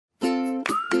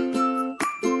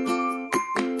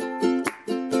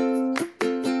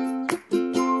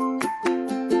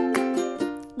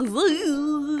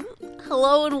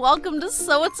Hello and welcome to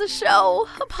So It's a Show,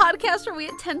 a podcast where we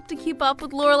attempt to keep up with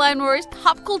Lorelai and Rory's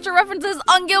pop culture references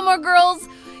on Gilmore Girls.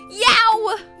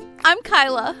 Yow! I'm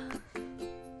Kyla.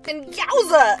 And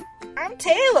yowza! I'm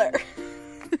Taylor.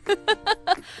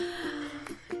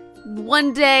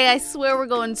 One day, I swear we're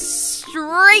going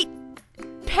straight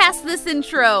past this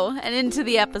intro and into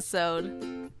the episode.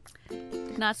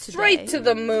 Not today. Straight to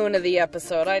the moon of the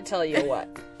episode, I tell you what.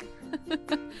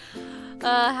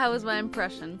 How was my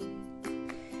impression?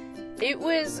 It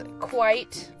was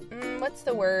quite, what's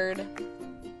the word?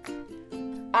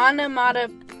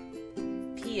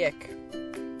 Onomatopoeic.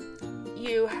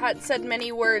 You had said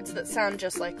many words that sound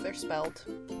just like they're spelled.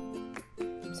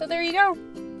 So there you go.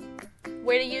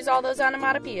 Way to use all those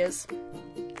onomatopoeias.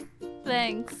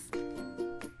 Thanks.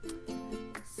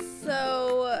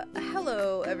 So,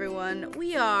 hello everyone.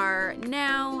 We are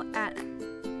now at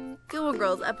Gilmore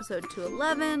Girls episode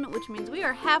 211, which means we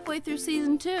are halfway through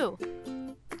season 2.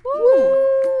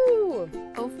 Woo!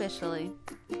 Officially.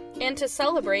 And to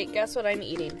celebrate, guess what I'm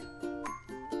eating?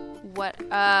 What?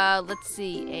 Let's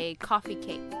see. A coffee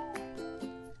cake.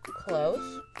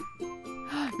 Close.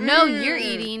 No, you're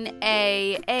eating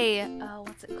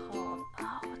what's it called?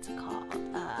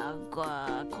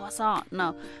 Croissant.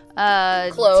 No.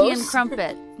 Close. Tea and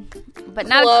crumpet. But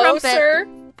not a crumpet.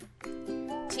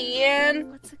 Tea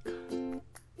and... What's it called?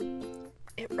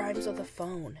 It rhymes with a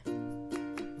phone.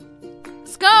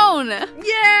 Scone!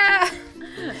 Yeah!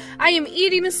 I am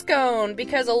eating a scone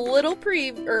because a little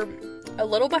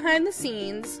behind the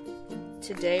scenes,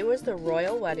 today was the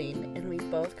royal wedding and we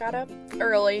both got up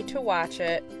early to watch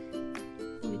it.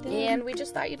 We did. And we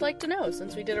just thought you'd like to know,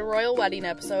 since we did a royal wedding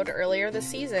episode earlier this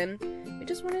season, we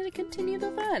just wanted to continue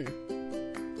the fun.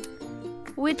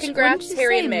 Congrats,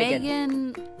 Harry and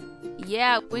Meghan.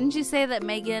 Yeah, wouldn't you say that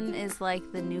Meghan is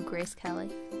like the new Grace Kelly?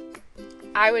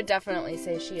 I would definitely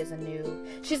say she's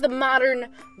the modern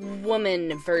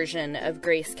woman version of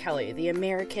Grace Kelly, the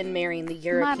American marrying the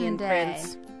European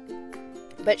prince.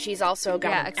 But she's also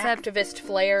got an activist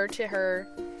flair to her.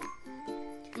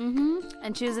 Mm-hmm.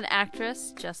 And she was an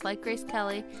actress, just like Grace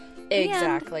Kelly.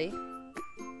 Exactly.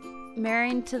 And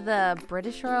marrying to the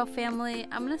British royal family,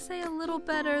 I'm going to say a little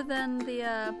better than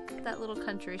that little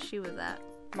country she was at.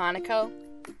 Monaco.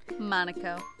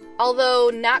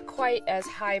 Although not quite as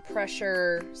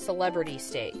high-pressure celebrity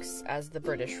stakes as the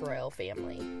British royal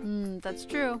family. That's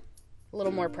true. A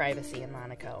little more privacy in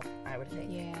Monaco, I would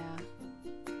think. Yeah.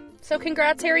 So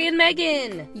congrats, Harry and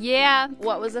Meghan! Yeah.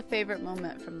 What was a favorite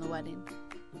moment from the wedding?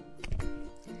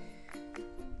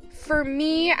 For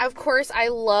me, of course, I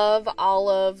love all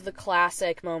of the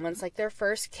classic moments, like their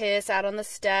first kiss out on the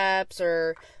steps,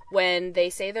 or when they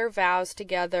say their vows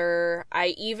together.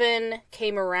 I even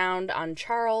came around on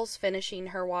Charles finishing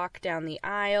her walk down the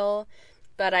aisle.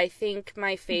 But I think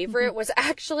my favorite was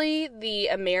actually the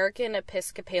American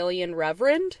Episcopalian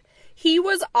Reverend. He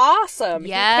was awesome.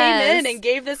 Yes. He came in and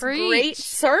gave this great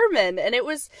sermon. And it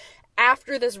was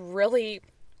after this really,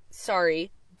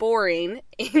 boring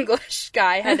English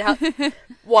guy had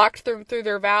walked them through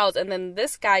their vows, and then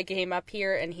this guy came up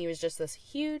here and he was just this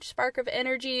huge spark of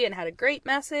energy and had a great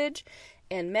message,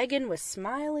 and Meghan was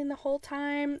smiling the whole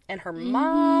time, and her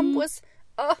mom was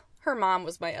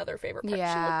my other favorite part.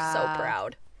 Yeah. She looked so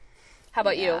proud. How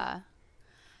about you?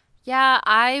 Yeah,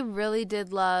 I really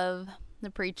did love the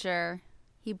preacher.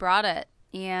 He brought it.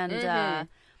 And a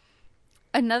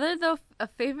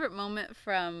favorite moment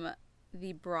from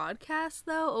the broadcast,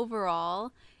 though,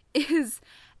 overall, is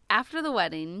after the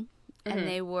wedding, and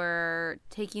they were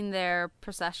taking their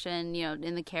procession,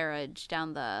 in the carriage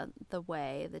down the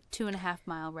way, the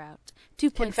 2.5-mile route.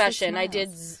 2.6 Confession, miles. I did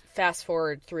fast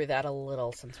forward through that a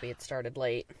little since we had started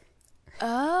late.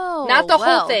 Oh, not the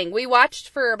whole thing. We watched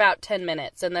for about 10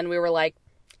 minutes, and then we were like,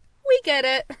 we get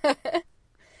it.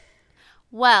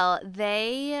 Well,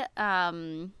 they,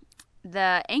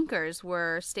 the anchors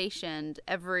were stationed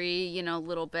every,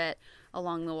 little bit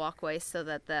along the walkway so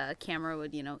that the camera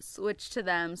would, switch to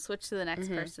them, switch to the next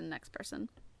person.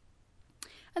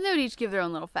 And they would each give their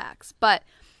own little facts. But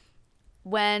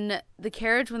when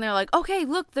they're like, okay,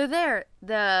 look, they're there,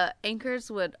 the anchors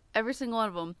would, every single one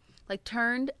of them,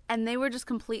 turned, and they were just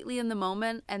completely in the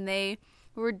moment, and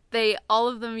all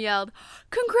of them yelled,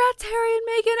 "Congrats, Harry and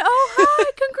Meghan! Oh,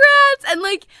 hi, congrats!" And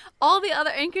all the other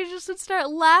anchors just would start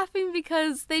laughing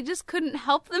because they just couldn't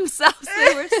help themselves.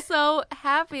 They were so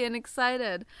happy and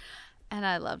excited. And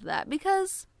I loved that,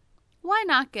 because why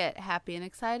not get happy and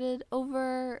excited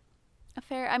over a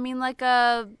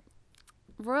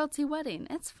royalty wedding?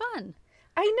 It's fun.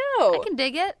 I know. I can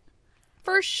dig it.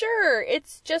 For sure.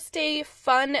 It's just a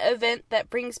fun event that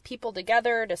brings people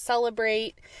together to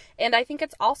celebrate. And I think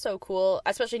it's also cool,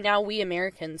 especially now we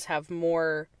Americans have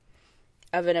more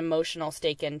of an emotional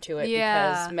stake into it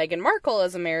because Meghan Markle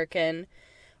is American.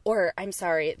 Or, I'm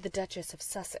sorry, the Duchess of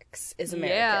Sussex is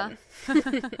American.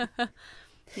 Yeah.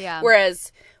 Yeah.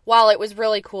 Whereas, while it was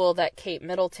really cool that Kate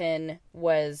Middleton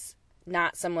was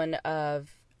not someone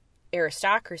of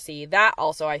aristocracy, that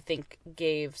also, I think,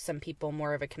 gave some people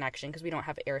more of a connection because we don't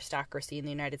have aristocracy in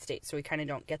the United States, so we kind of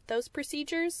don't get those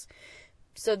procedures.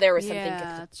 So there was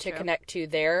something to connect to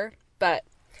there. But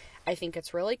I think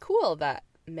it's really cool that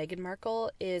Meghan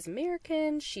Markle is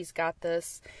American. She's got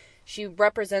this... She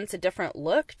represents a different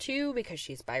look, too, because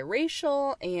she's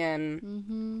biracial,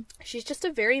 and she's just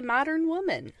a very modern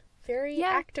woman. Very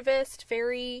activist,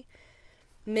 very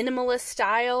minimalist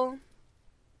style.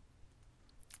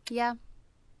 Yeah.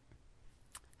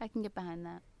 I can get behind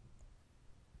that.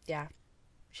 Yeah.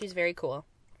 She's very cool.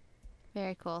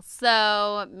 Very cool.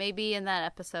 So, maybe in that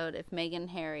episode, if Meghan and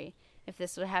Harry, if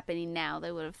this were happening now,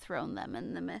 they would have thrown them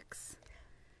in the mix.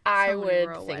 I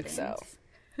would think so.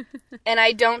 And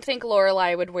I don't think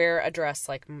Lorelai would wear a dress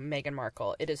like Meghan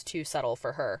Markle. It is too subtle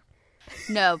for her.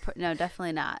 No,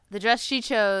 definitely not. The dress she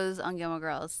chose on Gilmore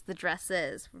Girls, the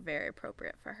dresses were very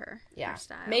appropriate for her. Yeah. Her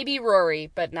style. Maybe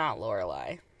Rory, but not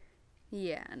Lorelai.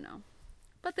 Yeah, no.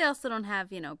 But they also don't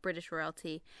have, British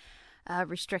royalty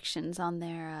restrictions on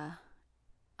their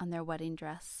wedding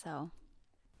dress, so.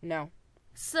 No.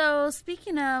 So,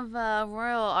 speaking of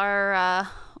our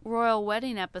royal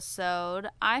wedding episode,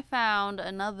 I found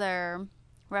another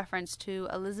reference to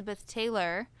Elizabeth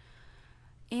Taylor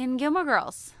in Gilmore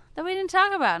Girls that we didn't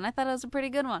talk about, and I thought it was a pretty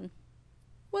good one.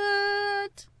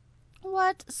 What?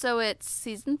 So it's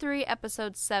season 3,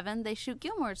 episode 7. They shoot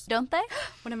Gilmore's, don't they?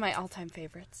 One of my all-time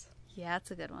favorites. Yeah,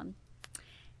 it's a good one.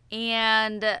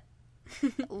 And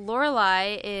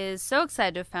Lorelai is so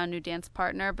excited to have found a new dance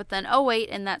partner, but then, oh wait,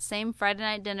 in that same Friday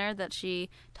night dinner that she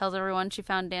tells everyone she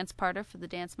found a dance partner for the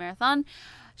dance marathon,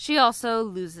 she also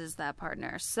loses that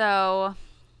partner. So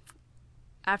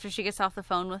after she gets off the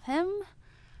phone with him,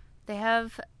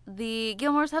 the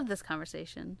Gilmores have this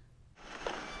conversation.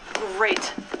 Great.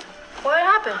 What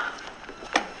happened?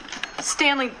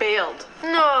 Stanley bailed.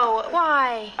 No,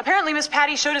 why? Apparently Miss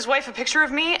Patty showed his wife a picture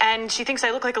of me, and she thinks I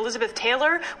look like Elizabeth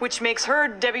Taylor, which makes her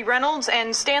Debbie Reynolds,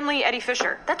 and Stanley Eddie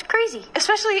Fisher. That's crazy.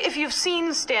 Especially if you've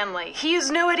seen Stanley. He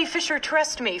is no Eddie Fisher,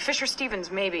 trust me. Fisher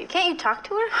Stevens, maybe. Can't you talk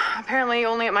to her? Apparently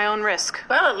only at my own risk.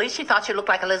 Well, at least she thought you looked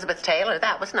like Elizabeth Taylor.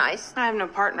 That was nice. I have no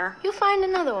partner. You'll find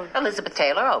another one. Elizabeth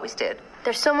Taylor always did.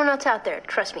 There's someone else out there,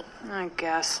 trust me. I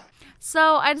guess.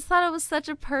 So I just thought it was such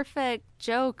a perfect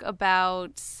joke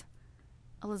about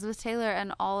Elizabeth Taylor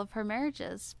and all of her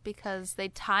marriages because they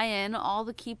tie in all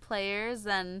the key players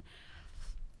and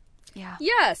yeah.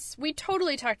 Yes, we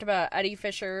totally talked about Eddie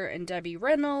Fisher and Debbie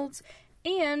Reynolds,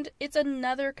 and it's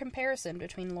another comparison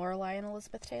between Lorelai and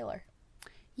Elizabeth Taylor.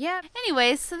 Yeah.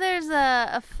 Anyway, so there's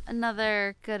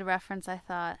another good reference I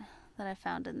thought that I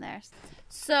found in there.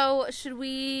 So should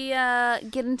we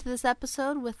get into this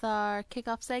episode with our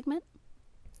kickoff segment?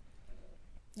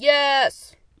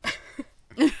 Yes.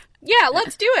 Yeah,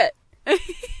 let's do it.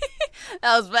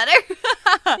 That was better.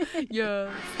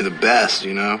 Yeah. You're the best,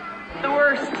 you know? The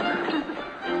worst.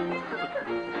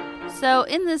 So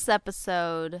in this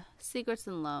episode, Secrets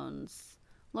and Loans,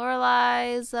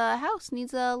 Lorelai's house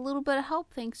needs a little bit of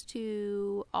help thanks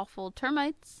to awful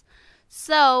termites.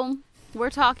 So we're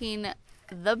talking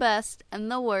the best and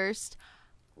the worst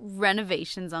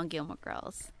renovations on Gilmore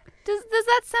Girls. Does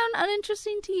that sound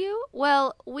uninteresting to you?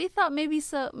 Well, we thought maybe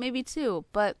too,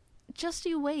 but just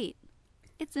you wait.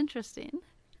 It's interesting.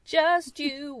 Just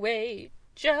you wait.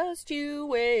 Just you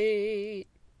wait.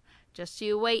 Just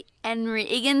you wait. Henry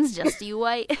Higgins, just you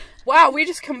wait. Wow, we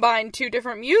just combined 2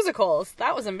 different musicals.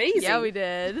 That was amazing. Yeah, we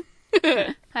did.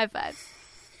 High fives.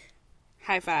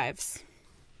 High fives.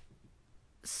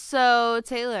 So,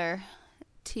 Taylor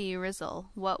T. Rizzle,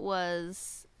 what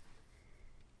was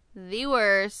the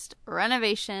worst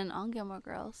renovation on Gilmore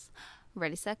Girls?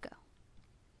 Ready, set, go.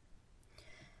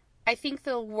 I think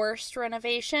the worst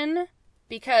renovation,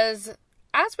 because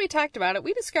as we talked about it,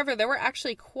 we discovered there were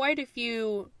actually quite a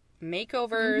few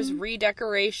makeovers,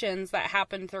 redecorations that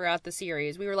happened throughout the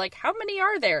series. We were like, how many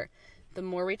are there? The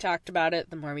more we talked about it,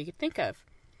 the more we could think of.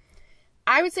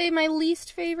 I would say my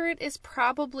least favorite is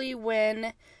probably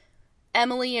when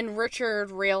Emily and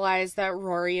Richard realize that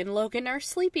Rory and Logan are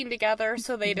sleeping together,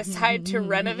 so they decide to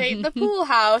renovate the pool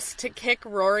house to kick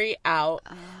Rory out,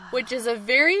 which is a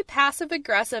very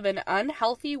passive-aggressive and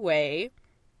unhealthy way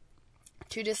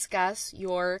to discuss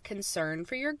your concern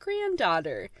for your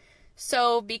granddaughter.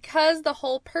 So because the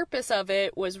whole purpose of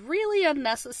it was really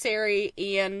unnecessary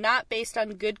and not based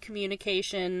on good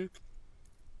communication,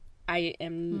 I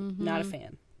am not a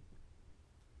fan.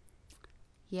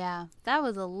 Yeah, that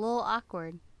was a little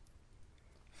awkward.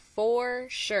 For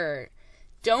sure.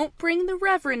 Don't bring the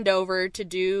Reverend over to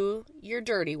do your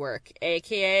dirty work,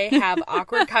 aka have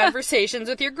awkward conversations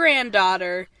with your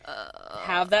granddaughter.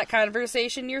 Have that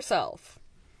conversation yourself.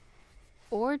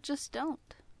 Or just don't.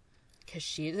 Because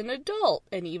she's an adult,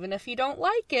 and even if you don't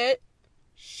like it,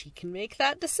 she can make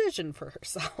that decision for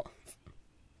herself.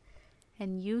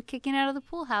 And you kicking out of the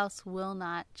pool house will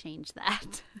not change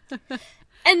that.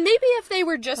 And maybe if they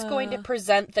were just going to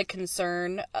present the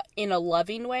concern in a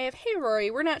loving way of, hey, Rory,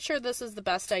 we're not sure this is the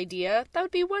best idea, that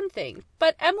would be one thing.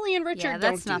 But Emily and Richard don't do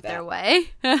that. That's not their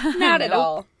way. Not at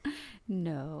all.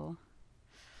 No.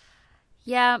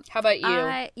 Yeah. How about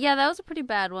you? Yeah, that was a pretty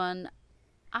bad one.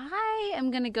 I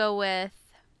am going to go with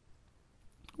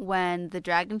when the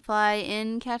Dragonfly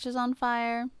Inn catches on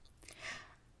fire.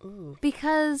 Ooh.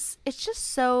 Because it's just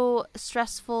so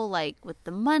stressful, like, with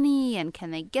the money, and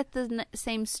can they get the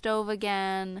same stove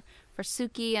again for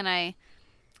Suki, and I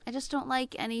just don't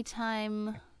like any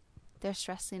time they're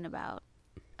stressing about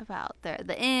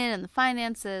the inn and the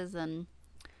finances, and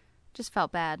just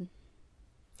felt bad.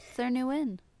 It's their new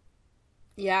inn.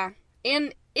 Yeah.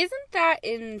 And isn't that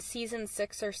in season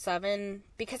 6 or 7?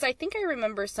 Because I think I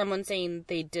remember someone saying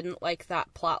they didn't like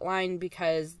that plot line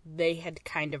because they had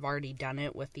kind of already done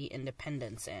it with the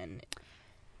Independence Inn.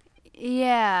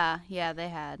 Yeah, they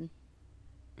had.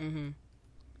 Mm-hmm.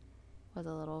 Was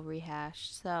a little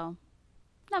rehashed, so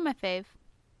not my fave.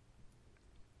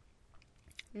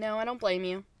 No, I don't blame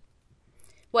you.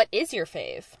 What is your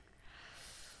fave?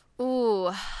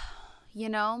 Ooh,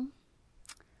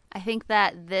 I think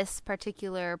that this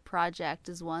particular project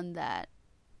is one that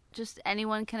just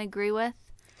anyone can agree with.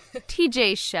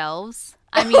 TJ's shelves.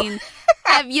 I mean,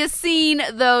 have you seen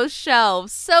those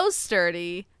shelves? So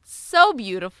sturdy, so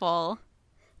beautiful.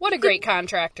 What a great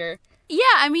contractor. Yeah,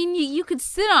 I mean, you could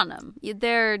sit on them.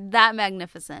 They're that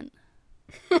magnificent.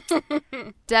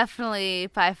 Definitely,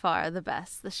 by far, the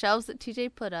best. The shelves that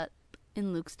TJ put up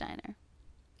in Luke's Diner.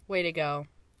 Way to go.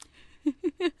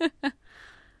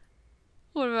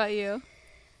 What about you?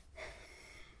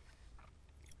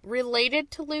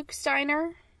 Related to Luke's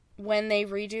Diner, when they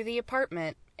redo the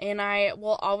apartment, and I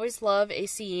will always love a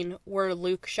scene where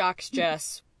Luke shocks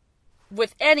Jess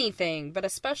with anything, but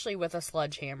especially with a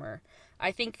sledgehammer.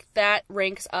 I think that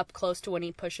ranks up close to when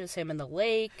he pushes him in the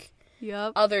lake.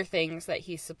 Yep. Other things that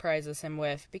he surprises him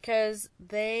with, because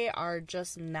they are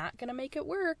just not going to make it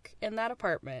work in that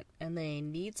apartment, and they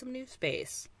need some new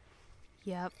space.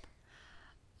 Yep.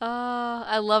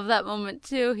 I love that moment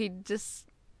too. He just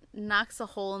knocks a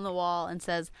hole in the wall and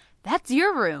says, "That's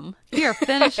your room. Here,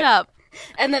 finish up."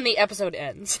 And then the episode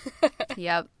ends.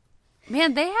 Yep.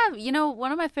 Man, they have,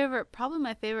 one of my probably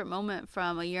my favorite moment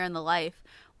from A Year in the Life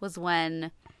was when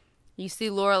you see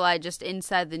Lorelai just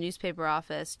inside the newspaper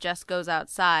office, Jess goes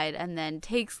outside and then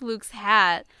takes Luke's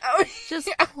hat. Oh, just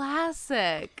yeah.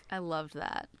 Classic. I loved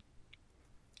that.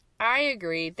 I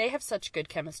agree. They have such good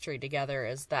chemistry together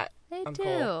as that They uncle.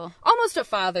 do. Almost a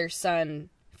father-son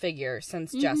figure,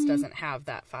 since Jess doesn't have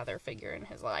that father figure in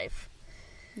his life.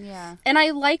 Yeah. And I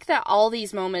like that all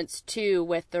these moments, too,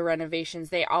 with the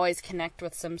renovations, they always connect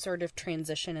with some sort of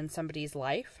transition in somebody's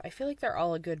life. I feel like they're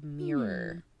all a good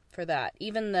mirror for that.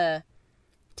 Even the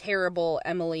terrible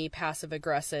Emily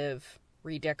passive-aggressive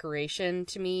redecoration,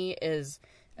 to me, is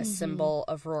a symbol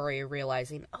of Rory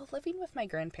realizing, oh, living with my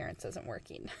grandparents isn't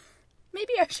working.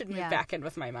 Maybe I should move back in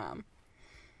with my mom.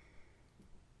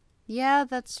 Yeah,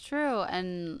 that's true.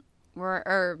 And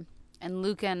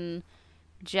Luke and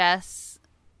Jess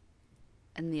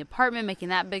and the apartment, making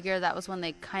that bigger, that was when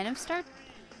they kind of start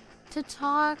to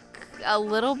talk a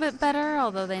little bit better,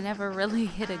 although they never really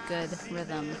hit a good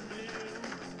rhythm.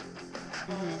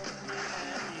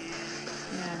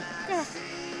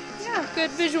 Yeah,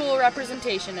 good visual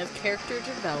representation of character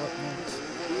development.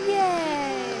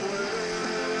 Yay!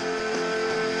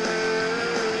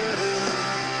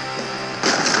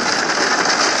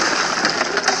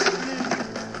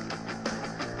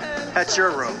 That's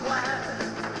your room.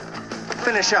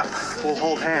 Finish up. We'll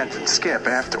hold hands and skip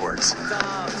afterwards.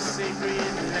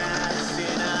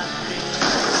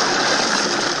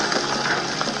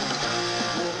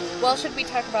 Well, should we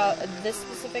talk about this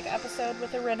specific episode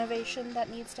with a renovation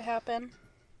that needs to happen?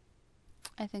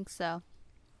 I think so.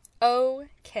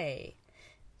 Okay.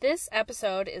 This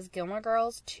episode is Gilmore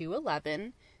Girls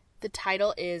 211. The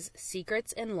title is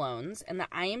Secrets and Loans, and the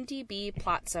IMDb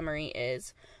plot summary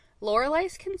is,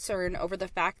 Lorelai's concern over the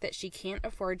fact that she can't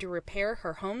afford to repair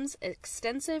her home's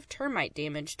extensive termite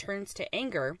damage turns to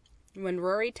anger when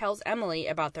Rory tells Emily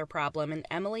about their problem, and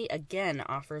Emily again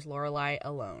offers Lorelai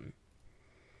a loan.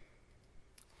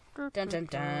 Dun dun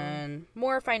dun.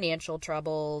 More financial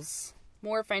troubles.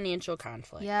 More financial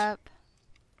conflict. Yep.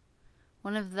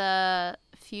 One of the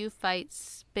few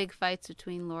big fights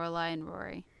between Lorelai and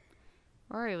Rory.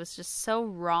 Rory was just so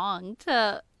wrong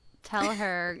to tell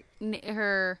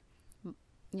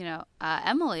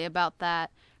Emily about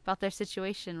their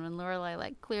situation when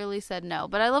Lorelai clearly said no.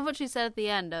 But I love what she said at the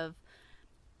end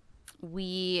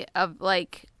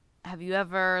have you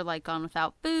ever gone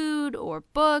without food or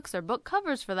books or book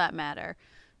covers for that matter?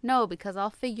 No, because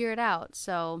I'll figure it out.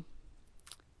 So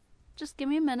just give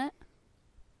me a minute.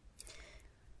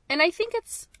 And I think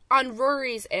it's on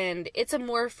Rory's end, it's a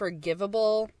more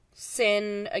forgivable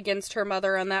sin against her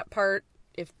mother on that part,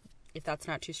 if that's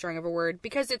not too strong of a word,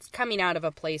 because it's coming out of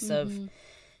a place of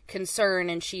concern,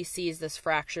 and she sees this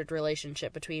fractured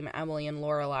relationship between Emily and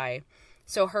Lorelai.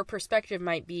 So her perspective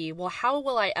might be, well, how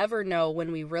will I ever know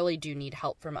when we really do need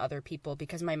help from other people,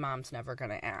 because my mom's never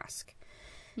going to ask.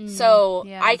 So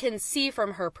yeah. I can see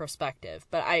from her perspective,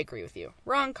 but I agree with you.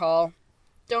 Wrong call.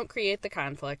 Don't create the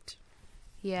conflict.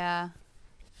 Yeah.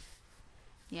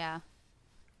 Yeah.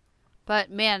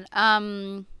 But man,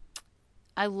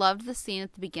 I loved the scene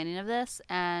at the beginning of this,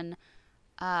 and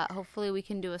hopefully we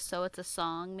can do a So It's a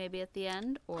Song maybe at the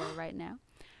end or right now.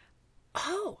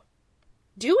 Oh,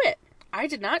 do it. I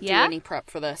did not do any prep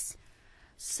for this.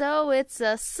 So It's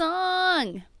a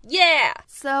Song. Yeah.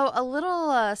 So a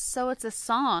little So It's a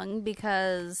Song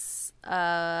because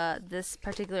this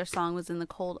particular song was in the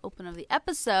cold open of the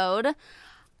episode.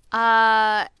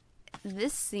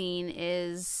 This scene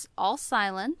is all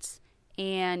silent.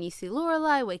 And you see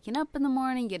Lorelai waking up in the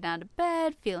morning, getting out of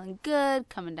bed, feeling good,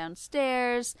 coming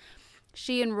downstairs.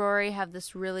 She and Rory have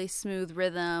this really smooth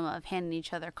rhythm of handing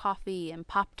each other coffee and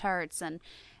Pop-Tarts, and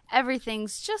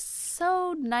everything's just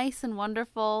so nice and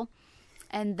wonderful.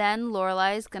 And then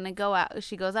Lorelai's going to go out.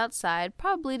 She goes outside,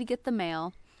 probably to get the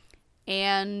mail.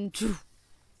 And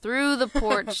through the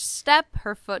porch step,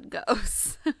 her foot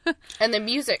goes. And the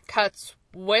music cuts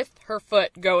with her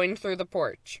foot going through the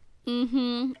porch.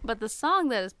 Mm-hmm. But the song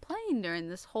that is playing during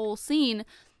this whole scene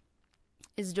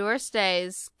is Doris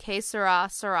Day's Que Sera,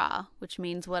 Sera, which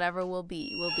means whatever will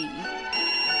be, will be.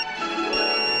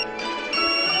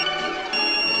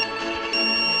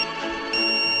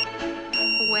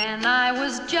 When I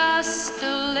was just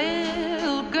a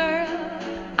little girl,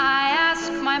 I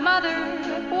asked my mother,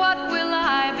 what will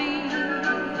I be?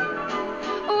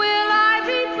 Will I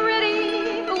be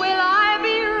pretty? Will I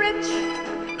be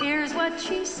rich? Here's what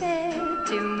she said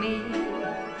to me.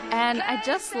 And I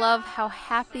just love how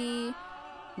happy,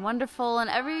 wonderful, and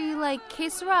every, que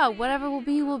sera, whatever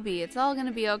will be. It's all going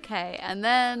to be okay. And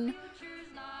then,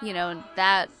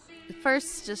 that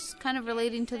first just kind of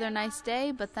relating to their nice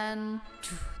day, but then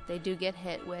they do get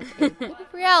hit with a bit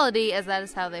of reality, as that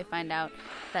is how they find out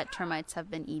that termites have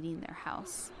been eating their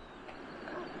house.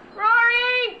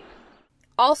 Rory!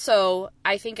 Also,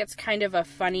 I think it's kind of a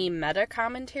funny meta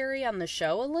commentary on the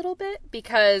show a little bit,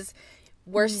 because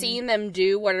we're seeing them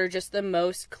do what are just the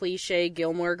most cliche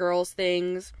Gilmore Girls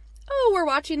things. Oh, we're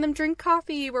watching them drink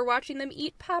coffee. We're watching them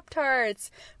eat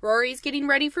Pop-Tarts. Rory's getting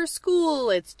ready for school.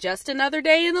 It's just another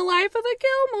day in the life of the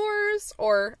Gilmores.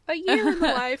 Or a year in the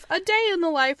life. A day in the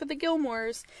life of the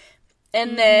Gilmores.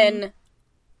 And then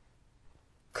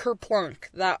kerplunk,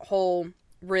 that whole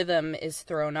rhythm is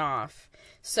thrown off.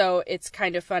 So it's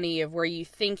kind of funny of where you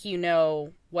think you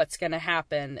know what's going to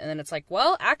happen. And then it's like,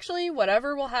 well, actually,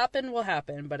 whatever will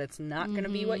happen, but it's not going to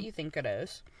be what you think it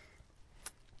is.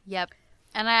 Yep.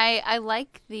 And I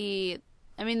like the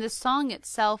song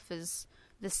itself is,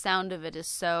 the sound of it is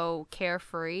so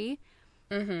carefree.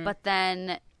 Mm-hmm. But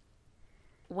then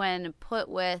when put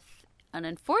with an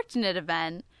unfortunate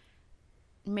event,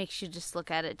 it makes you just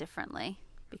look at it differently.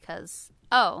 Because,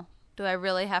 do I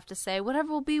really have to say, whatever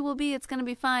will be, it's going to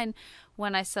be fine,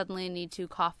 when I suddenly need to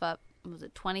cough up, was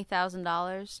it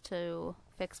 $20,000 to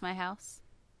fix my house?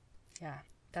 Yeah,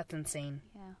 that's insane.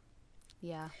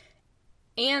 Yeah.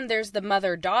 And there's the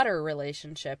mother-daughter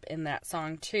relationship in that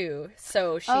song, too.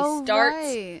 So she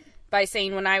starts by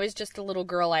saying, when I was just a little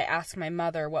girl, I asked my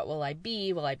mother, what will I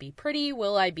be? Will I be pretty?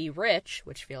 Will I be rich?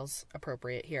 Which feels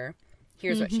appropriate here.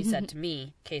 Here's what she said to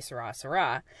me, Que sera,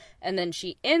 sera. And then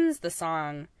she ends the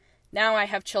song, now I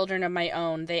have children of my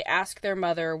own. They ask their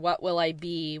mother, what will I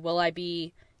be? Will I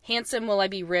be handsome? Will I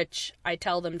be rich? I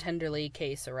tell them tenderly,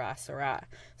 Que sera, sera.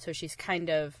 So she's kind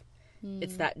of,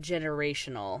 it's that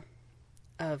generational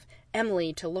of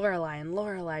Emily to Lorelai and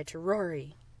Lorelai to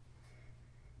Rory.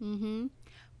 Mm-hmm.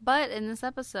 But in this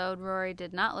episode, Rory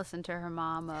did not listen to her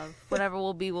mom of whatever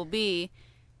will be, will be.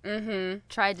 Mm-hmm.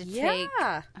 Tried to take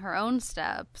her own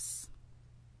steps.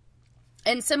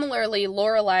 And similarly,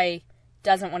 Lorelai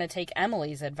doesn't want to take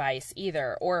Emily's advice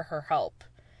either, or her help.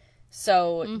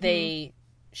 So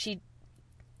she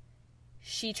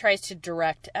tries to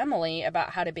direct Emily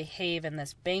about how to behave in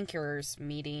this bankers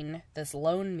meeting, this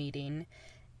loan meeting,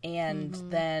 and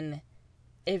then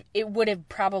it would have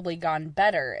probably gone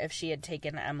better if she had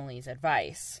taken Emily's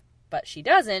advice. But she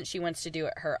doesn't. She wants to do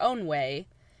it her own way,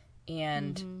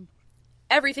 and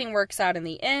everything works out in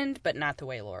the end, but not the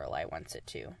way Lorelai wants it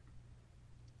to.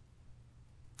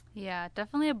 Yeah,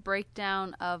 definitely a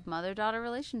breakdown of mother-daughter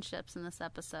relationships in this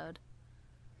episode.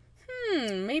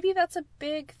 Maybe that's a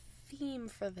big theme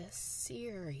for this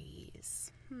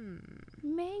series.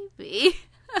 Maybe.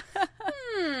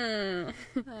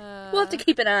 We'll have to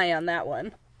keep an eye on that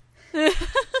one.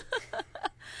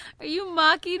 Are you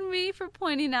mocking me for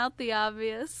pointing out the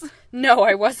obvious? No,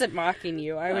 I wasn't mocking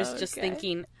you. I was just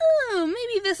thinking,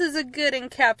 maybe this is a good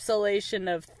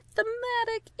encapsulation of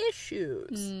thematic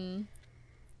issues.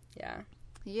 Yeah.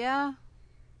 Yeah.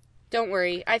 Don't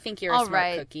worry. I think you're a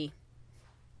smart cookie.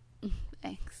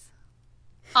 Thanks.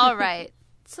 All right.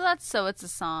 So that's So It's a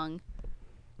Song.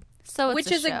 So It's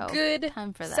Which a is Show. A good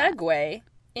Time for that. segue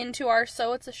into our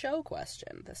So It's a Show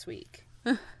question this week.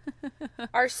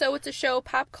 Our So It's a Show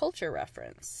pop culture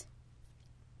reference.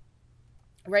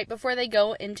 Right before they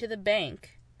go into the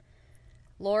bank,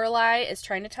 Lorelai is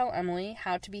trying to tell Emily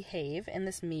how to behave in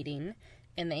this meeting,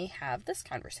 and they have this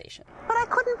conversation. But I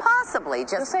couldn't possibly You'll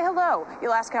just... say hello.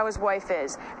 You'll ask how his wife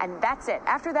is. And that's it.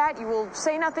 After that, you will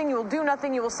say nothing, you will do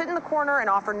nothing, you will sit in the corner and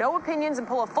offer no opinions and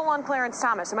pull a full-on Clarence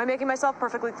Thomas. Am I making myself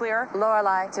perfectly clear?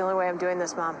 Lorelai. It's the only way I'm doing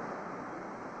this, Mom.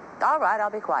 All right, I'll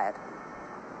be quiet.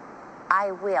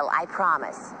 I will, I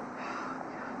promise.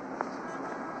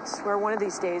 I swear one of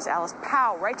these days, Alice,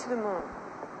 pow, right to the moon.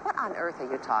 What on earth are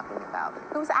you talking about?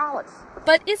 Who's Alice?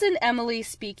 But isn't Emily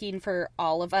speaking for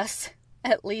all of us?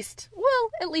 At least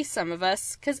some of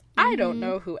us, because I don't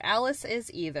know who Alice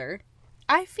is either.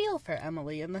 I feel for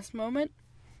Emily in this moment.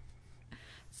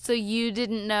 So you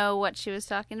didn't know what she was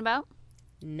talking about?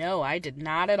 No, I did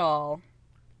not at all.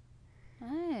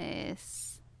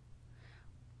 Nice.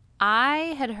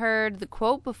 I had heard the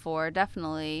quote before,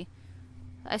 definitely.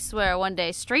 I swear, one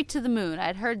day, straight to the moon.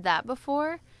 I'd heard that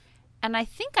before. And I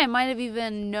think I might have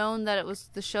even known that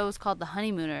the show was called The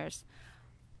Honeymooners.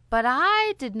 But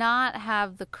I did not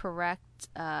have the correct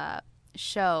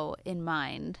show in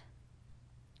mind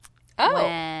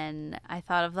when I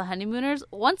thought of The Honeymooners.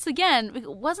 Once again,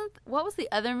 what was the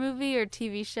other movie or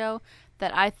TV show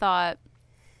that I thought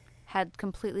had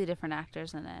completely different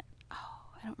actors in it? Oh,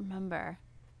 I don't remember.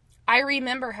 I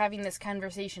remember having this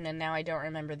conversation, and now I don't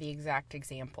remember the exact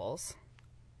examples.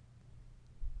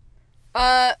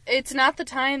 It's not the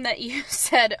time that you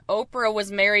said Oprah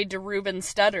was married to Ruben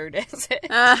Studdard, is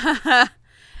it?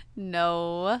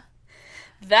 No.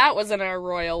 That was in our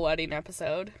royal wedding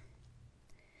episode.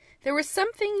 There was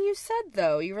something you said,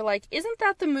 though. You were like, isn't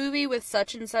that the movie with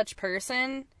such and such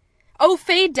person? Oh,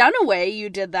 Faye Dunaway you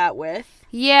did that with.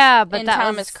 Yeah, but and that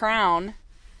Thomas was... Crown.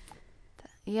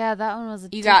 Yeah, that one was a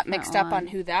You different got mixed up on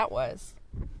who that was.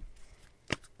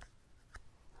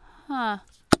 Huh.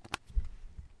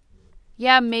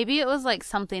 Yeah, maybe it was like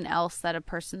something else that a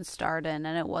person starred in,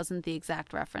 and it wasn't the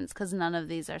exact reference, because none of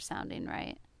these are sounding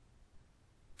right.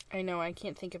 I know, I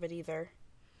can't think of it either.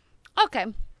 Okay.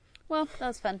 Well, that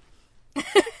was fun.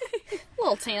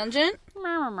 Little tangent.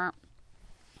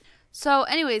 So,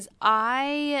 anyways,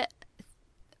 oh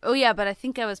yeah, but I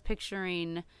think I was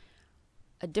picturing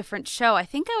a different show. I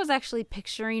think I was actually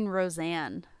picturing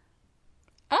Roseanne.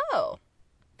 Oh.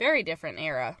 Very different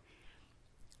era.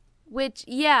 Which,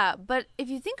 yeah, but if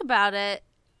you think about it,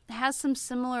 it has some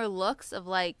similar looks of,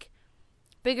 like,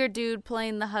 bigger dude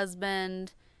playing the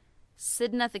husband,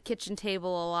 sitting at the kitchen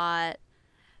table a lot.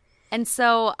 And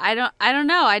so, I don't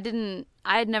know,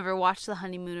 I had never watched The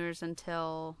Honeymooners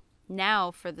until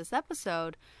now for this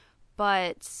episode.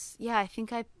 But, yeah, I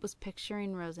think I was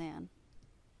picturing Roseanne.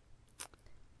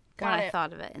 Got it. I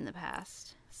thought of it in the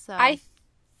past. So I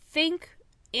think...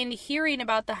 in hearing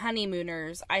about The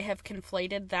Honeymooners, I have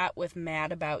conflated that with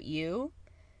Mad About You,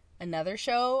 another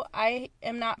show I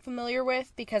am not familiar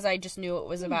with because I just knew it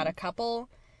was about a couple,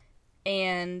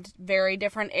 and very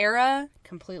different era,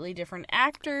 completely different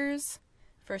actors.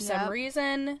 For some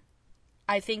reason,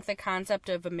 I think the concept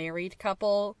of a married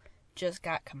couple just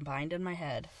got combined in my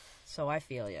head, so I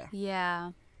feel ya.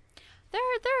 Yeah. There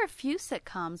are a few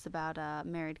sitcoms about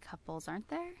married couples, aren't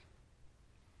there?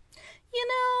 You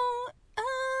know...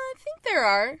 I think there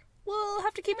are. we'll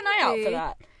have to keep an eye out for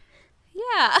that.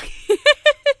 Yeah.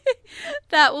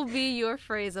 That will be your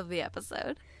phrase of the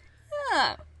episode.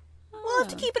 Yeah. We'll have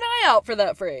to keep an eye out for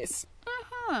that phrase.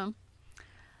 Uh-huh.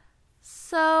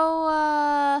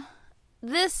 So,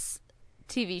 this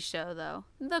TV show, though,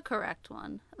 the correct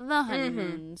one, The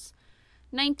Honeymoons.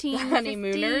 1950... The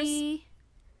Honeymooners?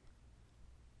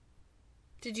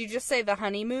 Did you just say The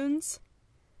Honeymoons?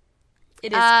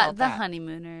 It is called The that.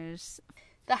 Honeymooners.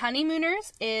 The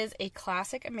Honeymooners is a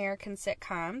classic American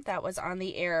sitcom that was on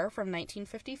the air from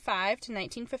 1955 to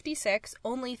 1956,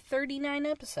 only 39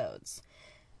 episodes.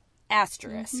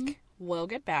 Asterisk. We'll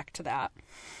get back to that.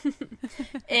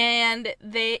 And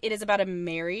it is about a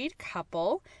married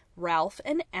couple, Ralph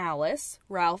and Alice.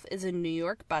 Ralph is a New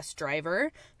York bus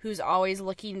driver who's always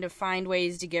looking to find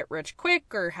ways to get rich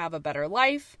quick or have a better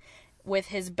life, with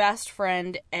his best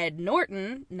friend Ed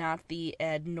Norton, not the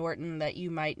Ed Norton that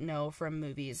you might know from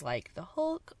movies like The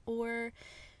Hulk or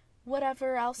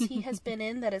whatever else he has been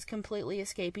in that is completely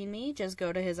escaping me. Just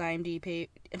go to his IMDb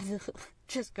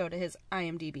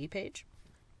page.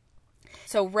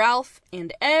 So Ralph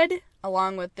and Ed,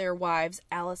 along with their wives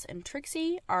Alice and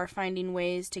Trixie, are finding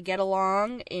ways to get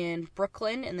along in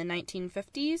Brooklyn in the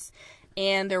 1950s,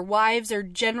 and their wives are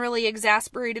generally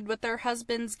exasperated with their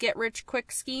husbands'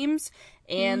 get-rich-quick schemes,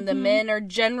 and the men are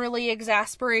generally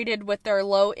exasperated with their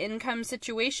low-income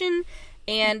situation,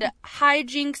 and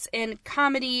hijinks and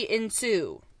comedy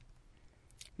ensue.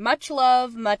 Much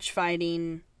love, much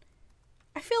fighting.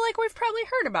 I feel like we've probably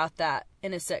heard about that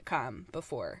in a sitcom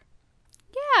before.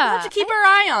 Yeah. We'll have to keep our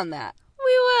eye on that.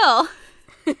 We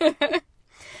will.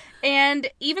 And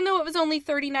even though it was only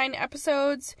 39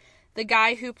 episodes, the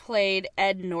guy who played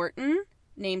Ed Norton,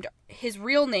 his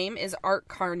real name is Art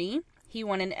Carney. He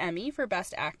won an Emmy for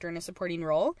Best Actor in a Supporting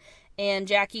Role. And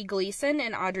Jackie Gleason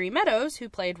and Audrey Meadows, who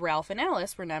played Ralph and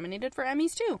Alice, were nominated for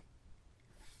Emmys too.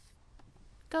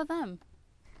 Go them.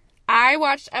 I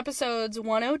watched episodes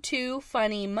 102,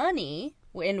 Funny Money,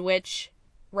 in which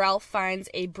Ralph finds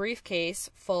a briefcase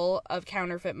full of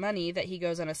counterfeit money that he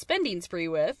goes on a spending spree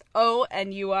with. Oh,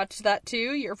 and you watched that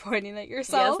too? You're pointing at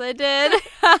yourself? Yes, I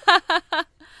did.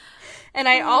 And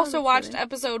I also watched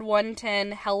episode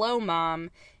 110, Hello Mom,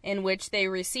 in which they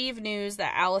receive news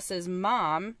that Alice's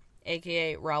mom,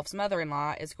 aka Ralph's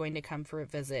mother-in-law, is going to come for a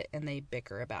visit, and they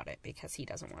bicker about it because he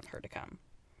doesn't want her to come.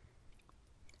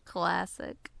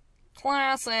 Classic.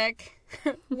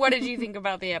 What did you think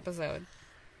about the episode?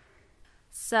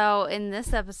 So, in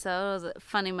this episode, was it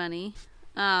Funny Money?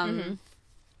 I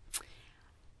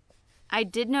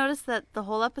did notice that the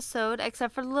whole episode,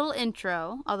 except for the little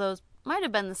intro, although it might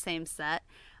have been the same set,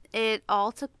 it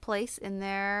all took place in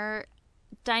their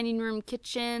dining room,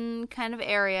 kitchen kind of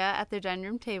area at their dining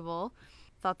room table.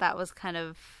 Thought that was kind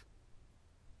of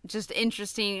just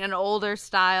interesting, an older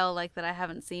style like that I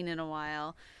haven't seen in a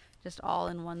while. Just all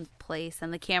in one place,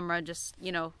 and the camera just,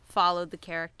 followed the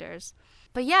characters.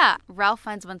 But yeah, Ralph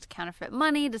finds a bunch of counterfeit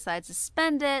money, decides to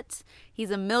spend it. He's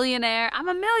a millionaire. I'm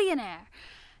a millionaire.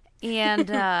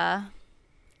 And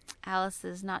Alice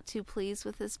is not too pleased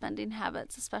with his spending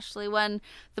habits, especially when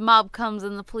the mob comes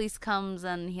and the police comes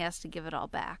and he has to give it all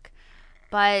back.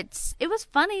 But it was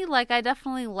funny. Like, I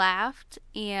definitely laughed,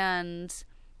 and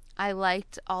I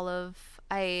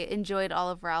enjoyed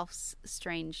all of Ralph's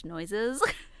strange noises.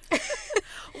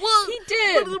 Well, he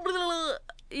did.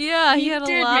 Yeah, he had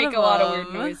did a lot make of a lot of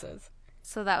them. weird noises.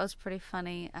 So that was pretty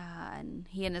funny. And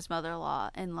he and his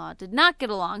mother-in-law did not get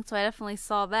along, so I definitely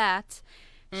saw that.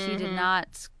 She did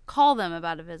not call them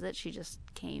about a visit. She just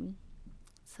came.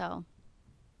 So.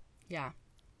 Yeah.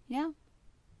 Yeah.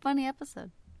 Funny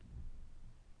episode.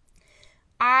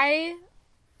 I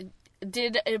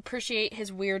did appreciate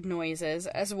his weird noises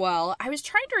as well. I was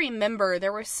trying to remember,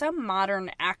 there was some modern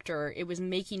actor it was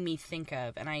making me think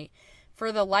of, and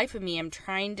for the life of me, I'm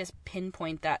trying to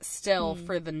pinpoint that still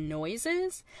for the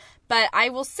noises. But I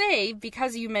will say,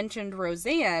 because you mentioned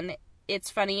Roseanne,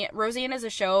 it's funny. Roseanne is a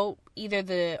show, either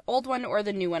the old one or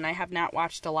the new one, I have not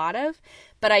watched a lot of,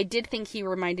 but I did think he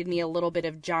reminded me a little bit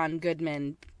of John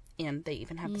Goodman. And they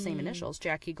even have the same initials,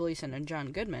 Jackie Gleason and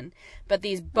John Goodman. But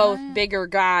these both bigger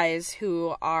guys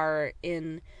who are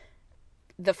in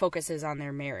the focus is on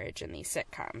their marriage in these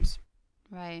sitcoms.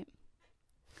 Right.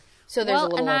 So there's a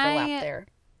little overlap there.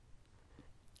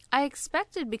 I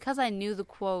expected, because I knew the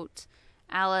quote,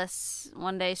 Alice,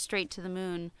 one day straight to the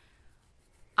moon,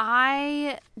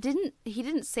 he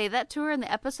didn't say that to her in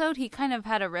the episode. He kind of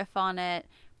had a riff on it,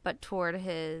 but toward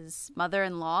his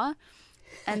mother-in-law.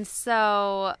 And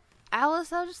so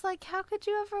Alice, I was just like, how could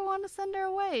you ever want to send her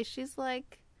away? She's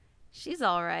like, she's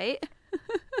all right.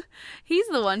 He's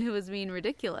the one who was being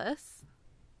ridiculous.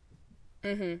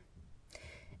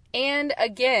 And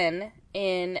again,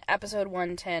 in episode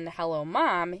 110, Hello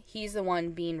Mom, he's the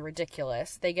one being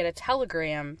ridiculous. They get a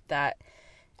telegram that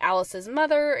Alice's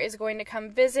mother is going to come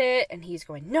visit, and he's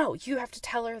going, no, you have to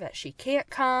tell her that she can't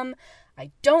come.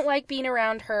 I don't like being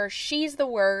around her. She's the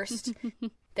worst.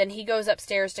 Then he goes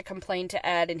upstairs to complain to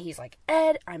Ed, and he's like,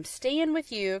 Ed, I'm staying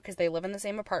with you, because they live in the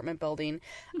same apartment building.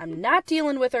 I'm not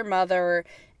dealing with her mother.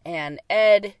 And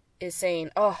Ed is saying,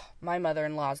 oh, my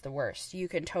mother-in-law's the worst. You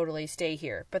can totally stay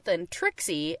here. But then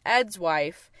Trixie, Ed's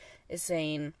wife, is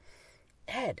saying,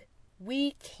 Ed,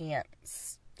 we can't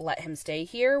let him stay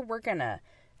here. We're gonna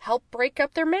help break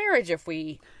up their marriage if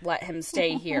we let him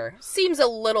stay here. Seems a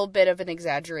little bit of an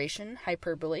exaggeration,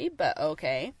 hyperbole, but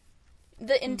okay.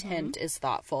 The intent is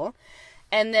thoughtful.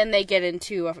 And then they get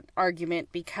into an argument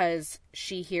because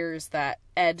she hears that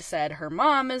Ed said her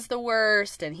mom is the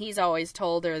worst, and he's always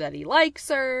told her that he likes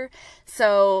her.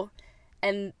 So,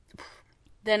 and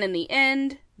then in the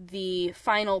end, the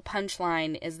final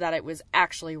punchline is that it was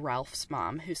actually Ralph's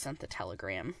mom who sent the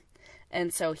telegram.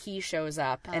 And so he shows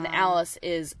up, and Alice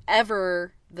is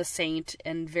ever the saint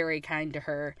and very kind to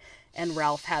her, and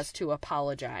Ralph has to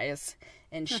apologize.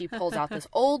 And she pulls out this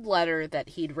old letter that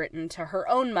he'd written to her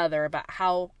own mother about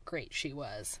how great she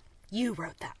was. You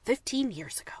wrote that 15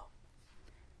 years ago.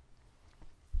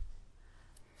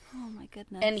 Oh my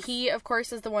goodness. And he, of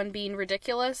course, is the one being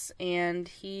ridiculous, and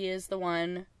he is the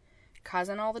one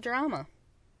causing all the drama.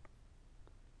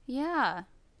 Yeah.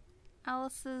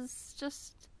 Alice is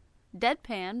just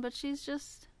deadpan, but she's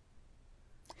just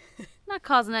not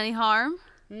causing any harm.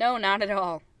 No, not at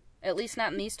all. At least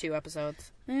not in these 2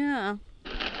 episodes. Yeah.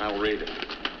 I'll read it.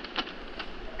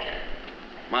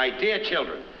 My dear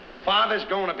children, Father's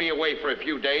going to be away for a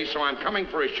few days, so I'm coming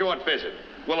for a short visit.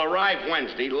 Will arrive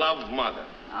Wednesday. Love, Mother.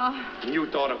 Oh. And you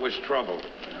thought it was trouble.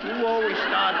 You always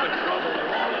start with trouble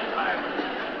all the time.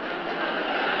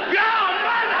 Your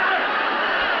mother!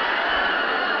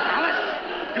 Alice,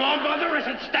 your mother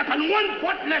isn't stepping 1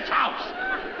 foot in this house.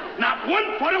 Not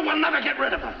 1 foot, or we'll never get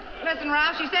rid of her. Listen,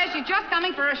 Ralph, she says she's just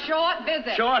coming for a short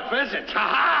visit. Short visits? Ha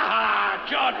ha ha!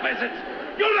 Short visits.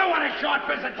 You know what a short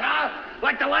visits are?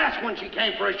 Like the last one, she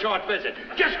came for a short visit.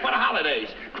 Just for the holidays.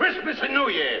 Christmas and New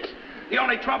Year's. The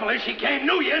only trouble is she came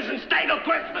New Year's and stayed till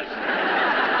Christmas.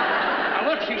 Now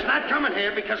look, she's not coming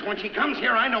here because when she comes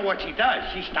here, I know what she does.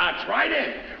 She starts right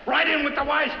in with the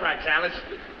wisecracks, Alice.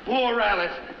 Poor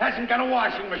Alice hasn't got a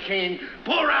washing machine.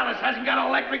 Poor Alice hasn't got an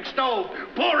electric stove.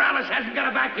 Poor Alice hasn't got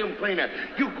a vacuum cleaner.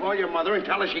 You call your mother and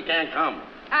tell her she can't come.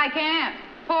 I can't.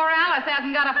 Poor Alice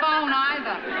hasn't got a phone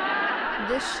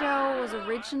either. This show was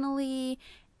originally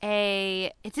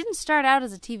it didn't start out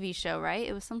as a TV show, right?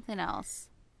 It was something else.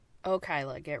 Oh,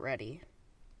 Kyla, get ready.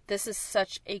 This is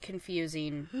such a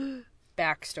confusing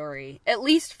backstory, at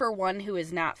least for one who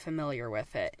is not familiar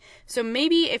with it. So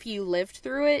maybe if you lived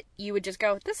through it, you would just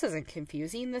go, this isn't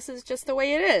confusing, this is just the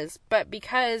way it is. But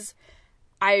because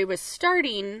I was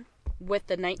starting with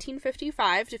the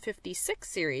 1955 to 56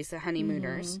 series, The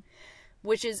Honeymooners,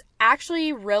 which is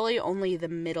actually really only the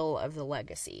middle of the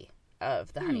legacy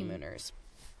of The Honeymooners.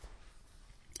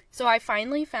 So I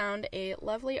finally found a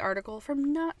lovely article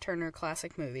from not Turner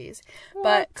Classic Movies,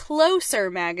 but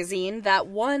Closer magazine, that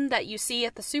one that you see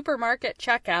at the supermarket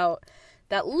checkout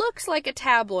that looks like a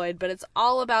tabloid, but it's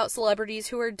all about celebrities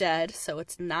who are dead, so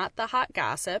it's not the hot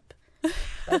gossip, but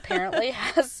apparently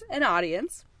has an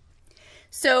audience.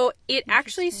 So it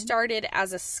actually started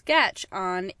as a sketch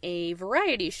on a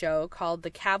variety show called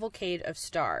The Cavalcade of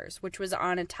Stars, which was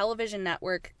on a television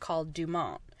network called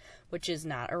Dumont, which is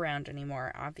not around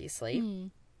anymore,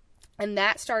 obviously. And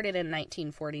that started in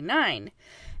 1949.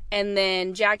 And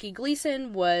then Jackie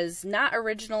Gleason was not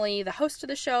originally the host of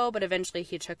the show, but eventually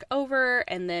he took over.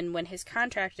 And then when his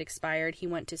contract expired, he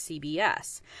went to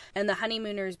CBS. And The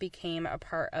Honeymooners became a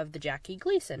part of the Jackie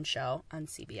Gleason Show on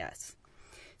CBS.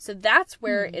 So that's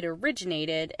where it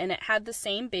originated, and it had the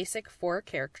same basic 4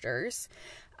 characters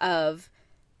of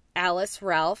Alice,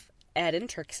 Ralph, Ed, and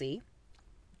Trixie.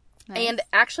 Nice. And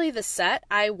actually the set,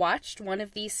 I watched one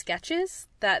of these sketches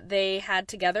that they had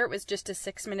together. It was just a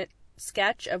 6-minute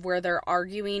sketch of where they're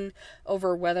arguing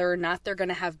over whether or not they're going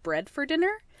to have bread for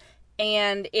dinner.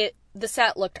 And the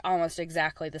set looked almost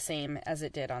exactly the same as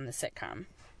it did on the sitcom.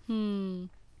 And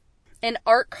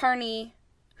Art Carney,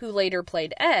 who later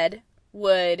played Ed,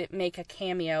 would make a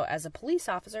cameo as a police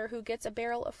officer who gets a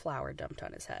barrel of flour dumped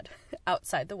on his head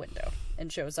outside the window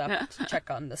and shows up to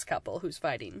check on this couple who's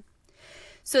fighting.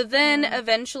 So then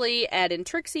eventually Ed and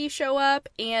Trixie show up,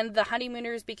 and The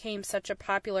Honeymooners became such a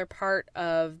popular part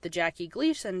of the Jackie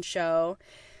Gleason Show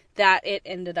that it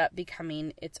ended up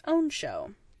becoming its own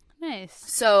show. Nice.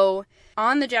 So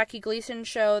on the Jackie Gleason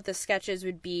Show, the sketches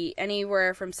would be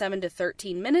anywhere from 7 to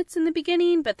 13 minutes in the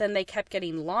beginning, but then they kept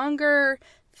getting longer,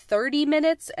 30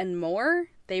 minutes and more.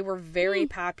 They were very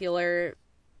popular,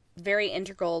 very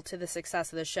integral to the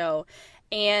success of the show.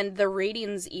 And the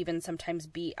ratings even sometimes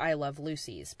beat I Love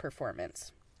Lucy's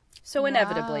performance. So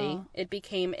inevitably, it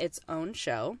became its own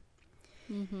show.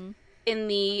 Mm-hmm. In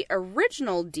the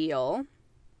original deal,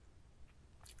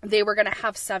 they were going to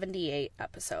have 78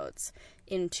 episodes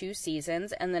in 2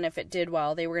 seasons, and then if it did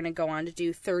well, they were going to go on to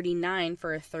do 39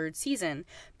 for a 3rd season.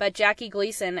 But Jackie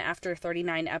Gleason, after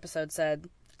 39 episodes, said,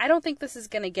 I don't think this is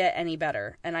going to get any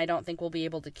better, and I don't think we'll be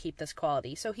able to keep this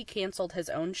quality. So he canceled his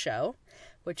own show,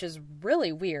 which is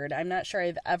really weird. I'm not sure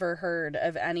I've ever heard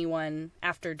of anyone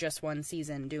after just 1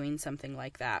 season doing something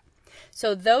like that.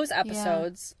 So those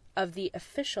episodes of the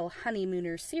official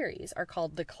Honeymooners series are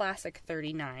called the Classic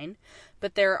 39,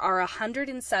 but there are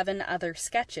 107 other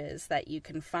sketches that you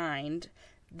can find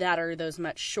that are those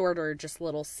much shorter, just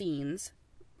little scenes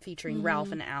featuring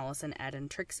Ralph and Alice and Ed and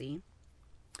Trixie.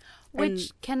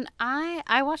 Which,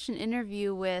 I watched an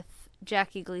interview with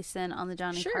Jackie Gleason on the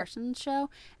Johnny Carson show,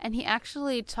 and he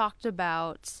actually talked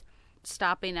about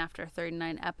stopping after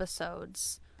 39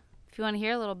 episodes. If you want to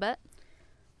hear a little bit.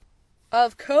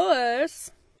 Of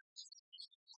course.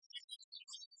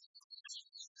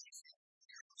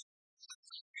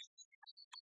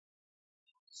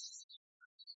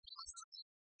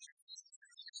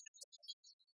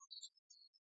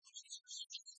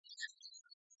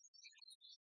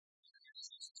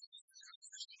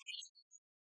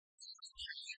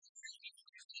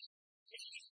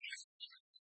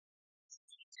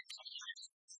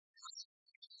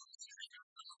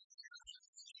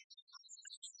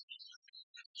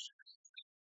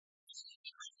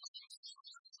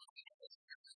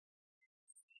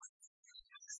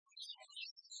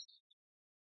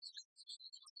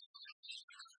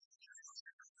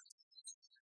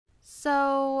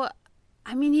 So,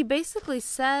 I mean, he basically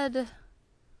said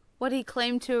what he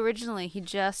claimed to originally. He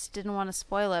just didn't want to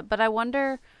spoil it. But I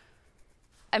wonder,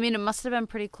 I mean, it must have been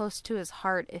pretty close to his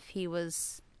heart if he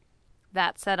was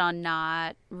that set on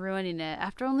not ruining it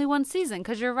after only 1 season.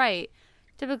 Because you're right.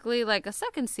 Typically, like, a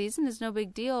 2nd season is no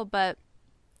big deal. But,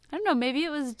 I don't know, maybe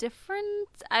it was different.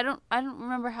 I don't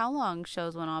remember how long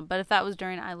shows went on. But if that was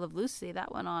during I Love Lucy,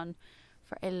 that went on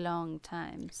for a long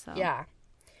time. So yeah.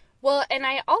 Well, and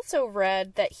I also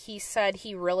read that he said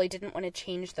he really didn't want to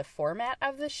change the format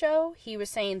of the show. He was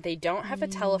saying they don't have a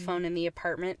telephone in the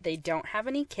apartment, they don't have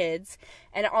any kids,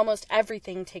 and almost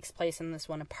everything takes place in this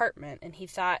one apartment. And he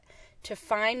thought to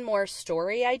find more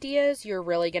story ideas, you're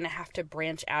really going to have to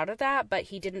branch out of that, but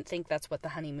he didn't think that's what the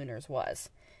Honeymooners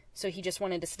was. So he just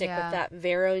wanted to stick with that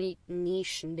very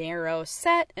niche, narrow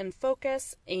set and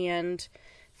focus and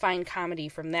find comedy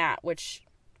from that, which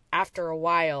after a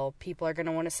while, people are going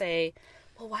to want to say,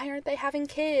 well, why aren't they having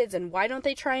kids? And why don't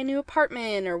they try a new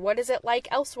apartment? Or what is it like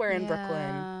elsewhere in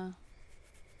Brooklyn?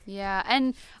 Yeah,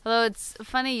 and although it's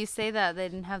funny you say that they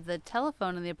didn't have the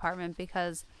telephone in the apartment,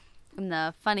 because in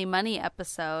the Funny Money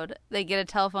episode, they get a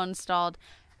telephone installed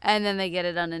and then they get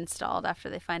it uninstalled after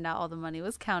they find out all the money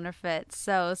was counterfeit.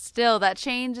 So still, that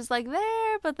change is like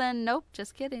there, but then nope,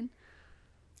 just kidding.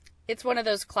 It's one of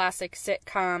those classic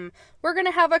sitcom, we're going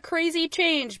to have a crazy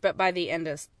change, but by the end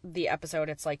of the episode,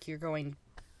 it's like you're going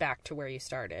back to where you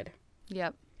started.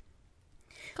 Yep.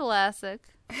 Classic.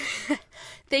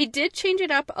 They did change it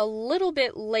up a little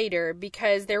bit later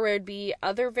because there would be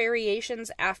other variations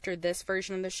after this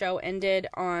version of the show ended.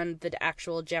 On the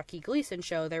actual Jackie Gleason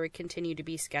show, there would continue to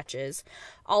be sketches,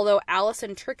 although Alice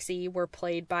and Trixie were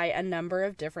played by a number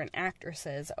of different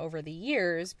actresses over the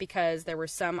years, because there were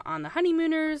some on the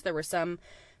Honeymooners, there were some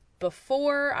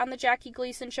before on the Jackie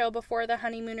Gleason show before the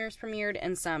Honeymooners premiered,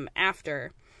 and some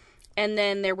after. And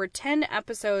then there were 10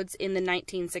 episodes in the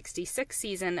 1966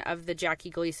 season of the Jackie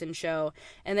Gleason show,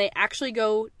 and they actually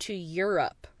go to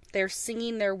Europe. They're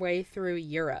singing their way through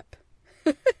Europe.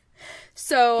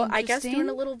 So I guess doing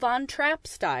a little Von Trapp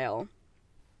style.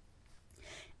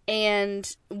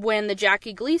 And when the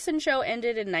Jackie Gleason show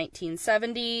ended in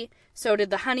 1970, so did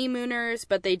the Honeymooners,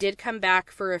 but they did come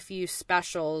back for a few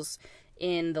specials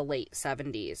in the late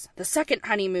 70s. The Second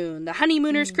Honeymoon, the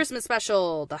Honeymooners Christmas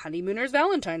Special, the Honeymooners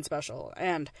Valentine Special,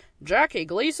 and Jackie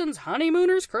Gleason's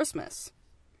Honeymooners Christmas.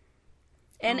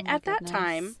 And at that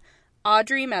time,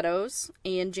 Audrey Meadows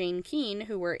and Jane Keane,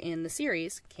 who were in the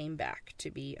series, came back to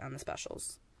be on the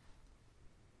specials.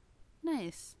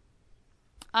 Nice.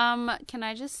 Can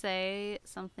I just say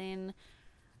something?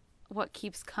 What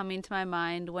keeps coming to my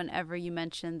mind whenever you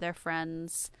mention their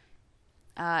friends,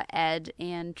 Ed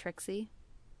and Trixie?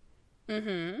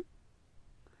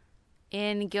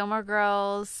 In Gilmore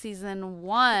Girls season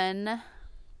 1,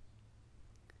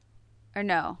 or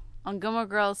no, on Gilmore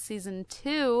Girls season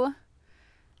 2,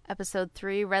 episode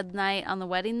 3, Red Light on the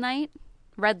Wedding Night,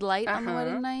 the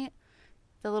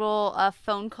little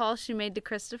phone call she made to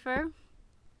Christopher.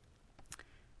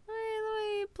 Let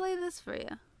me play this for you.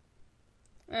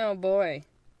 Oh, boy.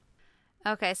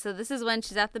 Okay, so this is when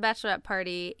she's at the bachelorette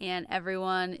party and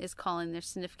everyone is calling their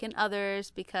significant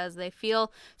others because they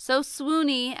feel so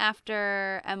swoony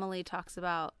after Emily talks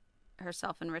about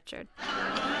herself and Richard.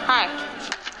 Hi.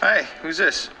 Hey, who's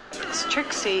this? It's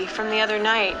Trixie from the other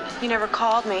night. You never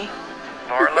called me.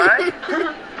 Lorelai?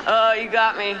 Oh, you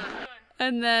got me.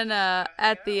 And then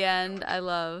at the end, I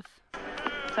love...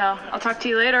 So, I'll talk to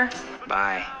you later.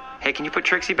 Bye. Hey, can you put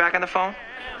Trixie back on the phone?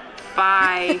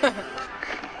 Bye.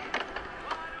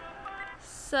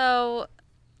 So,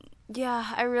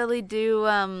 yeah, I really do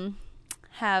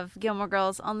have Gilmore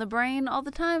Girls on the brain all the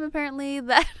time, apparently,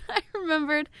 that I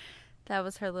remembered that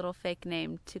was her little fake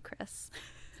name to Chris.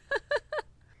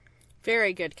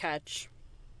 Very good catch.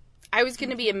 I was going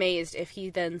to be amazed if he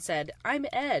then said, I'm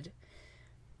Ed.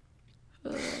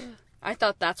 I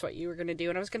thought that's what you were going to do,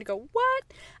 and I was going to go, what?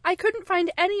 I couldn't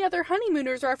find any other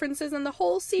Honeymooners references in the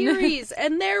whole series,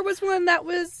 and there was one that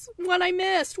was one I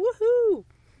missed. Woohoo!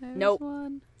 Nope.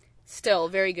 Still,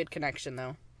 very good connection,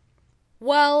 though.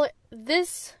 Well,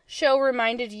 this show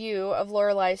reminded you of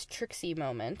Lorelai's Trixie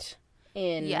moment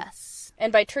in... Yes.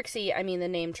 And by Trixie, I mean the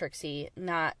name Trixie,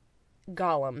 not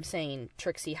Gollum saying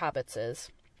Trixie Hobbitses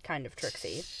kind of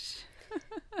Trixie.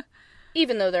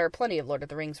 Even though there are plenty of Lord of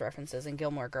the Rings references in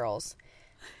Gilmore Girls.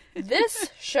 This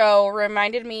show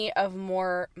reminded me of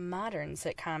more modern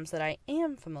sitcoms that I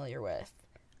am familiar with.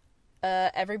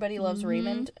 Everybody Loves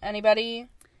Raymond. Anybody?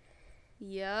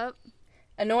 Yep.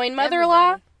 Annoying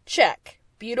mother-in-law? Check.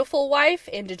 Beautiful wife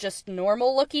and a just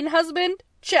normal-looking husband?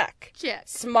 Check. Check.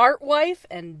 Smart wife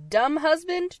and dumb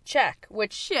husband? Check.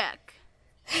 Check.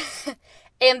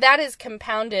 And that is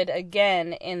compounded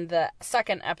again in the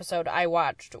second episode I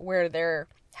watched where they're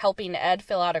helping Ed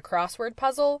fill out a crossword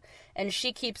puzzle and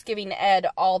she keeps giving Ed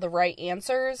all the right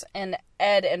answers and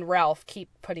Ed and Ralph keep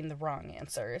putting the wrong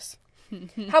answers.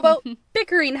 How about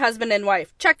bickering husband and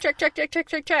wife? Check, check, check, check, check,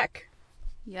 check, check.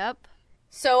 Yep.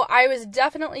 So I was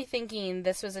definitely thinking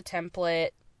this was a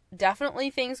template. Definitely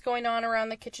things going on around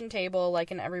the kitchen table like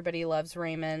in Everybody Loves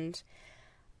Raymond.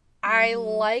 I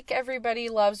like Everybody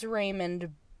Loves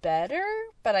Raymond better,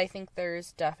 but I think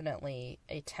there's definitely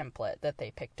a template that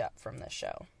they picked up from this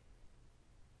show.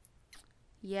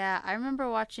 Yeah, I remember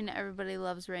watching Everybody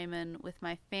Loves Raymond with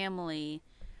my family,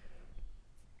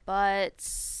 but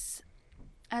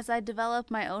as I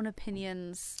developed my own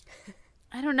opinions,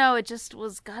 I don't know, it just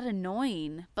got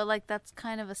annoying. But, like, that's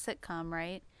kind of a sitcom,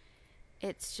 right?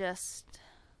 It's just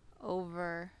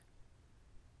over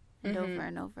and over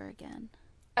and over again.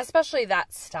 Especially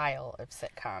that style of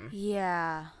sitcom.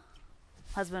 Yeah.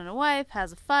 Husband and wife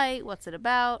has a fight. What's it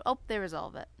about? Oh, they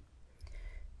resolve it.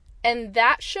 And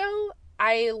that show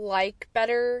I like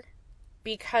better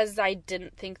because I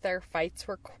didn't think their fights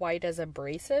were quite as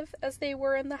abrasive as they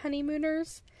were in the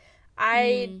Honeymooners.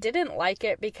 I didn't like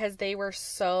it because they were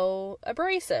so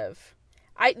abrasive.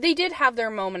 They did have their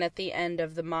moment at the end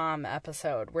of the mom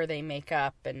episode where they make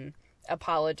up and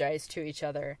apologize to each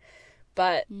other.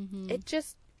 But it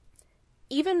just,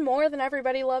 even more than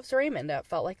Everybody Loves Raymond, it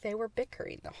felt like they were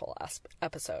bickering the whole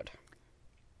episode.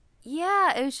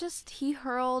 Yeah, it was just, he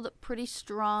hurled pretty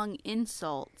strong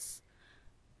insults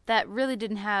that really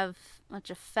didn't have much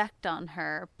effect on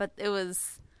her, but it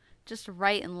was just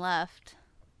right and left.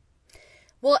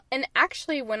 Well, and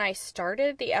actually, when I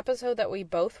started the episode that we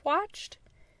both watched,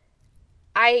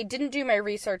 I didn't do my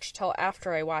research till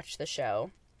after I watched the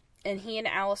show. And he and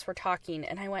Alice were talking,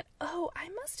 and I went, oh, I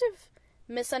must have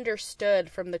misunderstood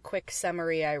from the quick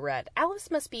summary I read. Alice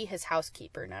must be his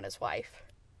housekeeper, not his wife.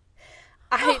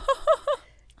 I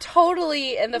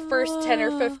totally, in the first 10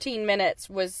 or 15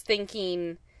 minutes, was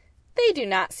thinking, they do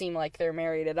not seem like they're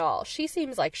married at all. She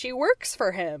seems like she works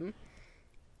for him.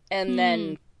 And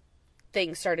then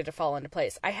things started to fall into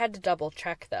place. I had to double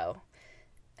check, though.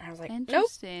 And I was like,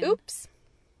 nope, oops.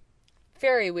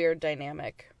 Very weird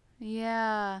dynamic.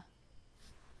 Yeah.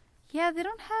 Yeah, they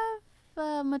don't have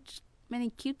many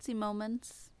cutesy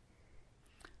moments.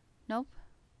 Nope.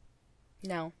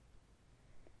 No.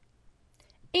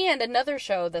 And another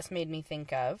show this made me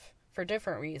think of, for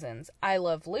different reasons, I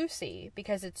Love Lucy,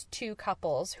 because it's two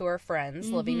couples who are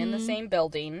friends living in the same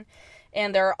building,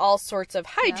 and there are all sorts of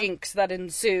hijinks that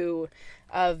ensue.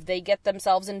 They get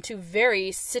themselves into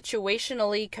very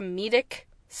situationally comedic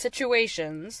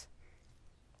situations.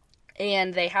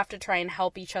 And they have to try and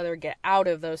help each other get out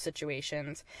of those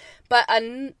situations. But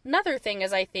another thing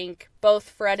is I think both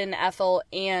Fred and Ethel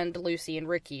and Lucy and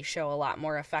Ricky show a lot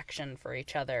more affection for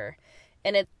each other.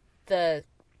 And the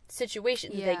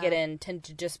situations they get in tend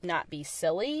to just not be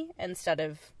silly instead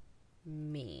of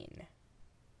mean,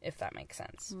 if that makes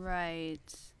sense. Right.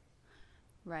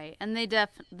 And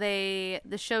the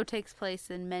show takes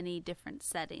place in many different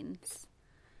settings.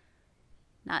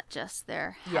 Not just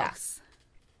their house.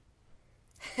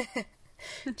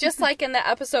 Just like in the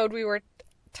episode we were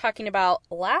talking about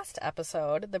last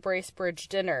episode, the Bracebridge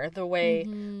dinner, the way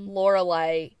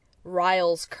Lorelai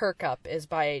riles Kirk up is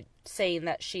by saying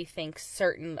that she thinks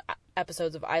certain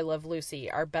episodes of I Love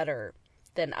Lucy are better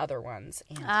than other ones.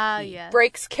 And he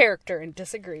breaks character and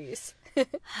disagrees.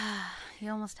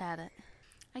 You almost had it.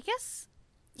 I guess,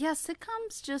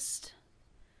 sitcoms just...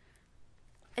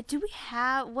 Do we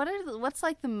have... What's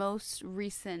like the most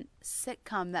recent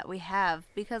sitcom that we have?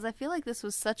 Because I feel like this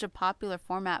was such a popular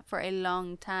format for a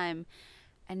long time.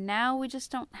 And now we just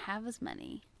don't have as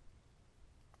many.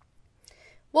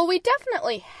 Well, we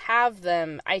definitely have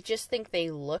them. I just think they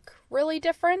look really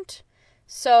different.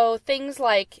 So things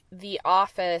like The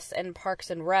Office and Parks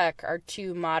and Rec are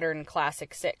two modern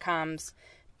classic sitcoms.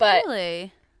 But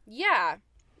really? Yeah.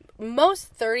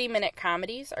 Most 30-minute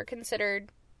comedies are considered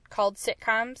called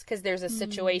sitcoms because there's a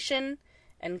situation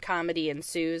and comedy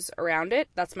ensues around it.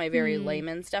 That's my very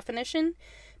layman's definition.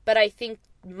 But I think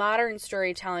modern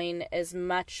storytelling is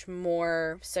much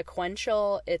more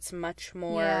sequential. It's much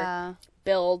more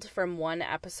build from one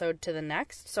episode to the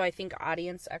next. So I think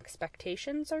audience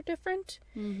expectations are different.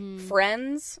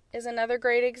 Friends is another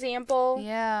great example.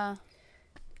 Yeah.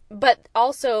 But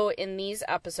also in these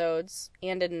episodes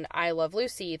and in I Love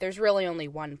Lucy, there's really only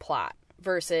one plot.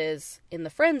 Versus in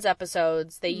the Friends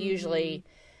episodes, they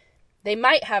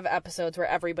might have episodes where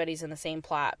everybody's in the same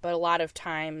plot, but a lot of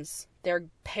times they're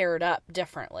paired up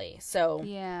differently. So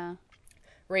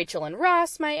Rachel and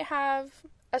Ross might have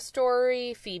a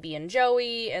story, Phoebe and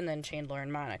Joey, and then Chandler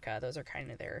and Monica. Those are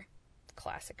kind of their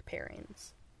classic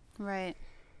pairings. Right.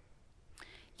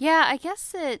 Yeah, I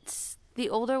guess it's the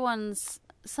older ones,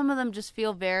 some of them just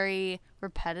feel very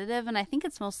repetitive, and I think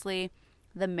it's mostly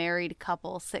the married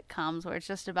couple sitcoms where it's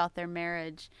just about their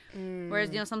marriage.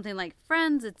 Whereas, something like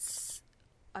Friends, it's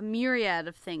a myriad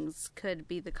of things could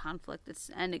be the conflict.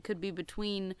 And it could be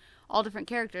between all different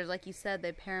characters. Like you said,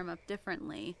 they pair them up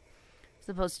differently. As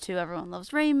opposed to Everyone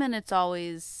Loves Raymond, it's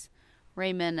always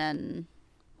Raymond and...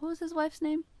 What was his wife's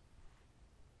name?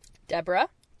 Deborah.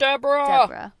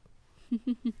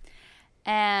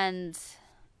 And...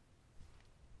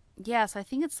 yeah, so I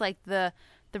think it's like the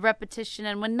repetition,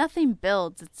 and when nothing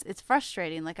builds, it's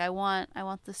frustrating. Like I want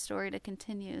the story to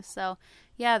continue. So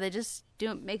yeah, they just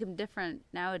don't make them different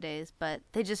nowadays, but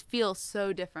they just feel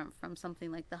so different from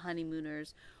something like the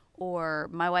Honeymooners or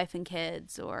My Wife and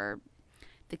Kids or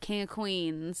The King of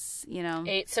Queens.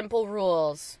 8 Simple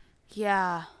Rules.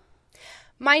 Yeah.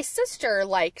 My sister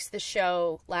likes the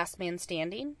show Last Man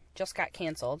Standing. Just got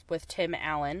canceled with Tim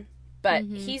Allen. But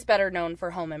he's better known for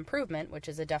Home Improvement, which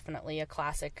is definitely a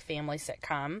classic family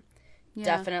sitcom. Yeah.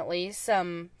 Definitely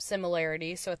some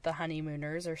similarities with the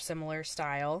Honeymooners or similar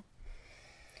style.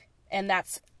 And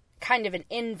that's kind of an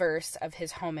inverse of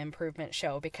his Home Improvement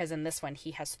show because in this one he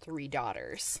has 3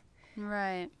 daughters.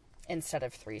 Right. Instead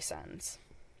of 3 sons.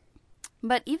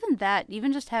 But even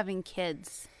just having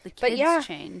kids, the kids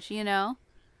change, So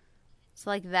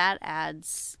like that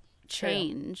adds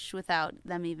change without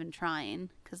them even trying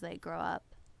because they grow up.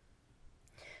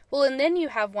 Well, and then you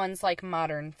have ones like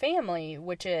Modern Family,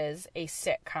 which is a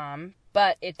sitcom,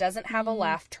 but it doesn't have a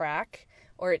laugh track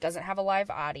or it doesn't have a live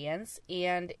audience,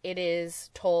 and it is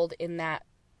told in that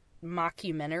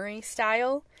mockumentary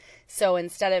style. So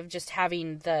instead of just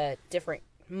having the different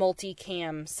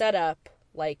multicam setup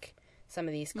like some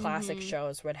of these classic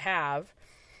shows would have,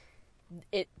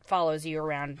 it follows you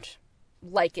around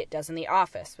like it does in The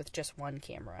Office with just one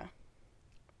camera.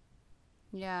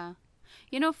 Yeah.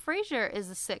 Frasier is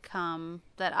a sitcom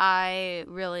that I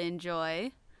really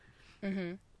enjoy.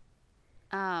 And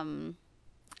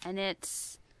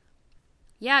it's,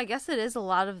 I guess it is a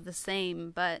lot of the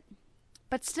same, but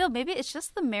still, maybe it's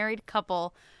just the married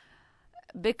couple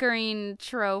bickering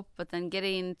trope, but then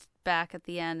getting back at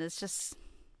the end. It's just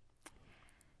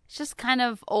kind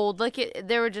of old. Like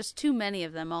there were just too many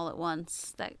of them all at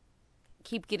once that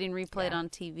keep getting replayed on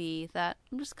TV that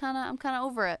I'm kind of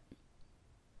over it.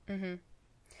 And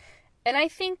I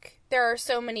think there are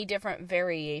so many different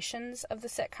variations of the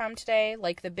sitcom today,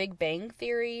 like The Big Bang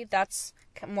Theory. That's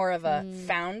more of a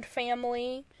found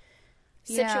family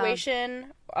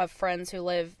situation of friends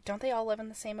who don't they all live in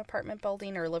the same apartment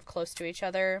building or live close to each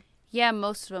other? Yeah,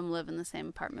 most of them live in the same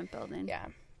apartment building. Yeah.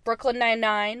 Brooklyn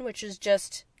Nine-Nine, which is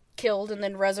just killed and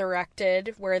then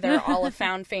resurrected, where they're all a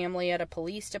found family at a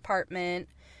police department.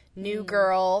 New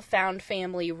Girl, found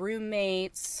family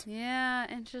roommates. Yeah,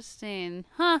 interesting.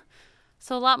 Huh.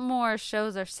 So a lot more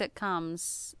shows are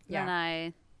sitcoms than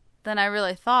I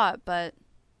really thought, but...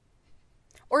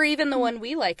 Or even the one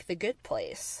we like, The Good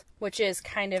Place, which is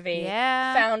kind of a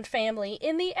found family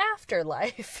in the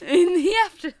afterlife. In the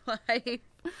afterlife.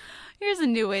 Here's a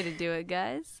new way to do it,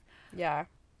 guys. Yeah.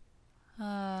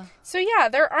 So yeah,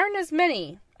 there aren't as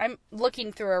many. I'm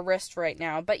looking through a list right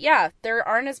now. But yeah, there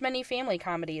aren't as many family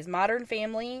comedies. Modern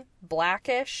Family,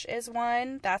 Blackish is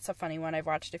one. That's a funny one I've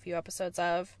watched a few episodes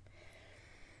of.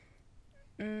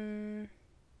 Trying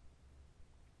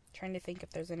to think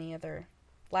if there's any other.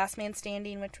 Last Man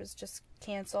Standing, which was just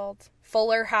canceled.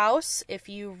 Fuller House, if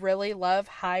you really love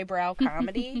highbrow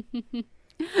comedy.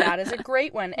 That is a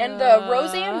great one. And the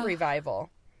Roseanne revival.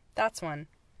 That's one.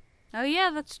 Oh,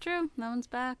 yeah, that's true. That one's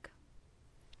back.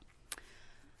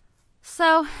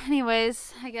 So,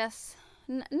 anyways, I guess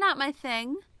not my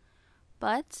thing,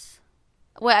 but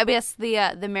I guess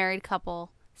the married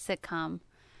couple sitcom,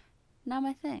 not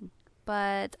my thing.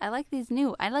 But I like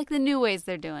the new ways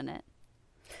they're doing it.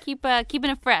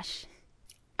 Keeping it fresh.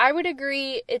 I would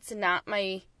agree. It's not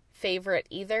my favorite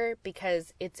either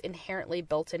because it's inherently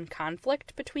built-in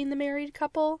conflict between the married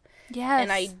couple. Yes. And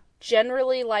I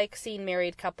generally like seeing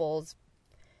married couples.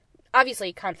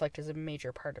 Obviously, conflict is a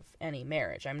major part of any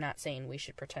marriage. I'm not saying we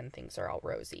should pretend things are all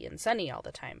rosy and sunny all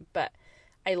the time, but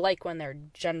I like when they're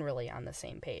generally on the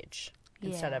same page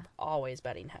instead of always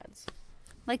butting heads.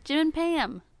 Like Jim and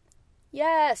Pam.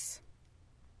 Yes.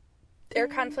 Their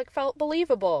conflict felt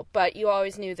believable, but you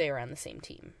always knew they were on the same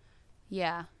team.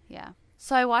 Yeah.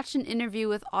 So I watched an interview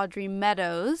with Audrey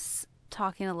Meadows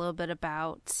talking a little bit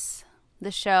about the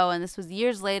show, and this was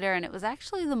years later, and it was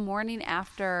actually the morning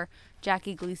after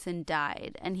Jackie Gleason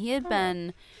died. And he had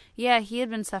been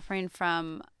suffering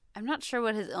from, I'm not sure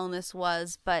what his illness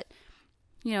was, but,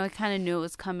 I kind of knew it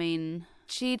was coming.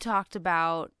 She talked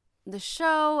about the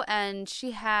show, and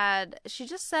she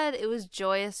just said it was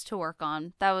joyous to work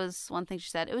on. That was one thing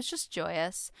she said. It was just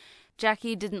joyous.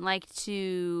 Jackie didn't like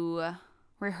to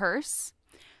rehearse,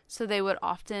 so they would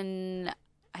often,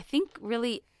 I think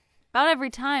really about every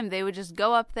time, they would just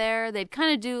go up there. They'd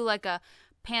kind of do like a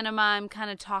pantomime, kind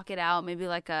of talk it out, maybe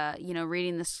like a,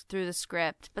 reading this through the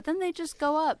script, but then they just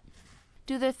go up,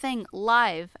 do their thing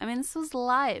live. I mean, this was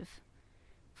live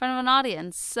in front of an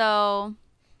audience, so...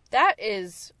 That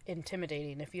is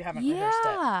intimidating if you haven't rehearsed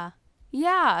it.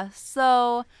 Yeah.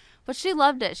 So, but she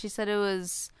loved it. She said it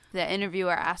was, the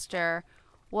interviewer asked her,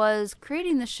 was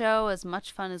creating the show as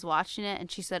much fun as watching it?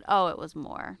 And she said, oh, it was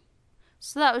more.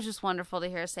 So that was just wonderful to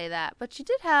hear her say that. But she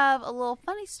did have a little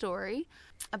funny story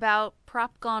about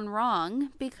prop gone wrong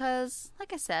because,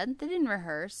 like I said, they didn't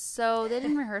rehearse. So they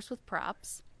didn't rehearse with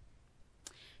props.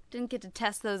 Didn't get to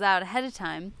test those out ahead of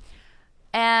time.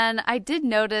 And I did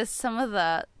notice some of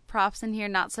the props in here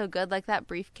not so good. Like that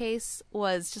briefcase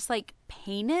was just like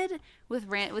painted with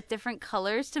different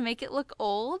colors to make it look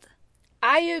old.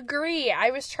 I agree.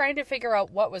 I was trying to figure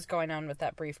out what was going on with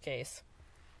that briefcase.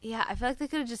 Yeah, I feel like they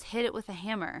could have just hit it with a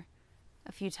hammer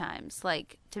a few times,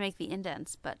 like to make the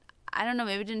indents. But I don't know,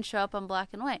 maybe it didn't show up on black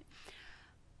and white.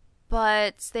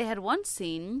 But they had one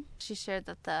scene. She shared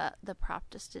that the prop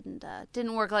just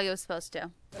didn't work like it was supposed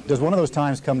to. Does one of those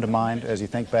times come to mind as you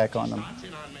think back on them?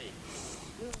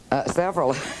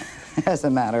 Several, as a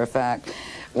matter of fact.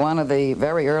 One of the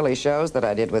very early shows that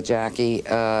I did with Jackie,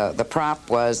 the prop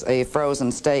was a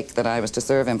frozen steak that I was to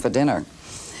serve him for dinner.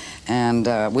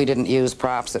 And we didn't use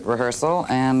props at rehearsal,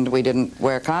 and we didn't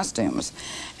wear costumes.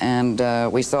 And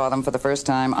we saw them for the first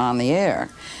time on the air.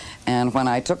 And when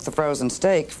I took the frozen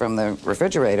steak from the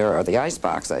refrigerator, or the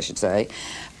icebox, I should say,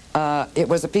 it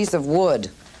was a piece of wood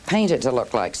painted to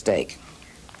look like steak.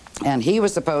 And he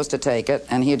was supposed to take it,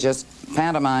 and he just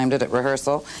pantomimed it at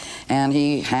rehearsal, and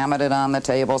he hammered it on the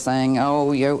table saying,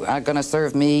 oh, you are going to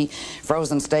serve me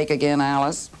frozen steak again,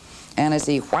 Alice? And as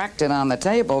he whacked it on the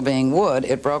table, being wood,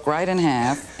 it broke right in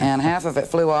half, and half of it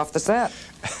flew off the set.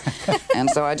 And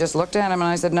so I just looked at him, and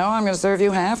I said, no, I'm going to serve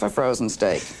you half a frozen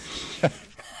steak.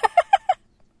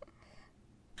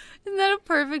 Isn't that a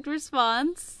perfect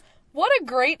response? What a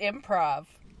great improv.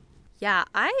 Yeah,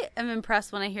 I am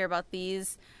impressed when I hear about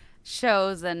these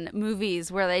shows and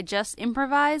movies where they just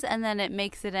improvise and then it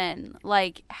makes it in.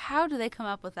 Like, how do they come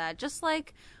up with that? Just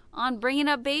like on Bringing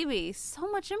Up Baby, so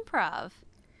much improv.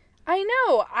 I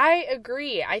know. I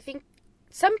agree. I think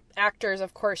some actors,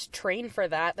 of course, train for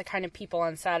that. The kind of people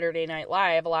on Saturday Night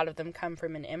Live, a lot of them come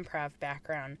from an improv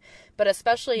background. But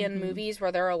especially in movies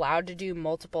where they're allowed to do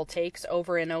multiple takes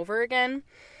over and over again.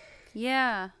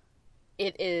 Yeah.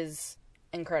 It is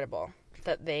incredible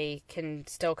that they can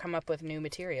still come up with new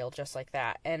material just like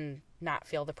that and not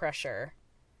feel the pressure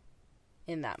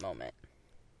in that moment.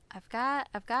 I've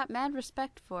got mad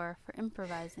respect for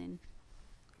improvising.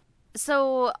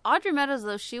 So Audrey Meadows,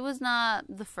 though, she was not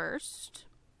the first.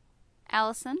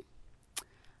 Allison,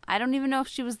 I don't even know if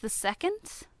she was the second.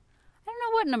 I don't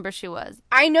know what number she was.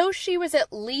 I know she was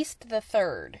at least the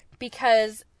third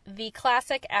because the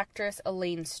classic actress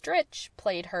Elaine Stritch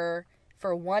played her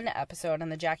for one episode on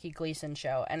the Jackie Gleason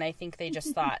Show, and I think they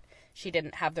just thought she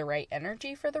didn't have the right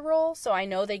energy for the role, so I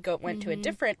know they went to a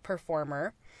different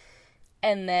performer,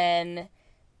 and then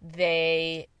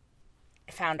they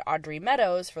found Audrey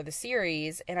Meadows for the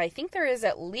series, and I think there is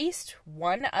at least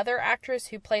one other actress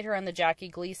who played her on the Jackie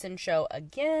Gleason Show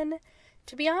again.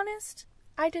 To be honest,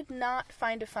 I did not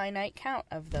find a finite count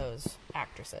of those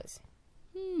actresses.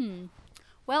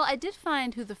 Well, I did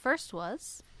find who the first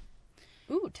was.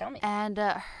 Ooh, tell me. And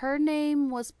her name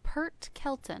was Pert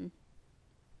Kelton.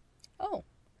 Oh,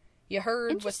 you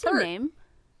heard Interesting with Pert. Name.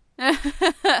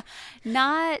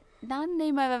 Not a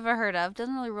name I've ever heard of.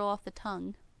 Doesn't really roll off the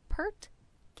tongue. Pert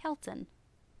Kelton.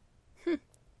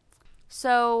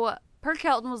 So, Pert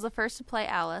Kelton was the first to play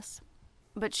Alice,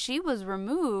 but she was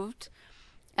removed,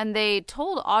 and they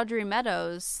told Audrey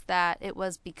Meadows that it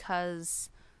was because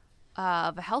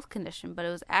of a health condition, but it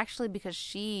was actually because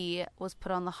she was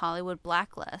put on the Hollywood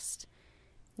blacklist,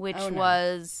 which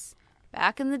was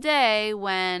back in the day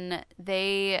when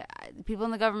people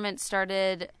in the government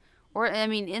started,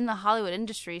 in the Hollywood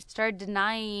industry, started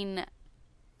denying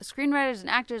screenwriters and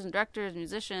actors and directors,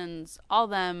 musicians, all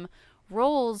them,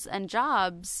 roles and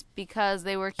jobs because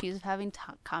they were accused of having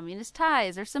communist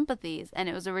ties or sympathies. And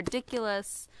it was a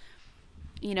ridiculous,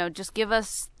 just give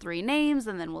us 3 names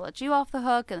and then we'll let you off the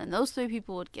hook. And then those 3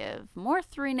 people would give more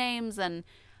 3 names. And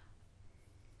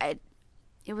it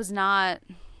was not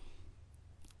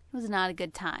a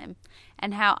good time.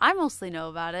 And how I mostly know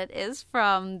about it is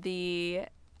from the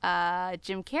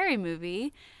Jim Carrey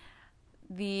movie,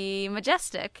 The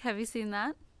Majestic. Have you seen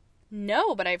that?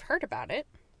 No, but I've heard about it.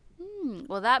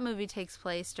 Well, that movie takes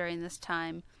place during this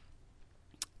time.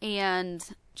 And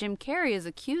Jim Carrey is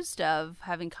accused of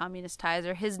having communist ties,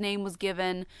 or his name was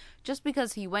given just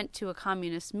because he went to a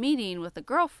communist meeting with a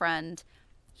girlfriend.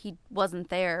 He wasn't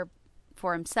there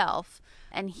for himself.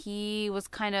 And he was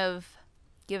kind of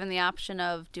given the option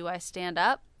of, do I stand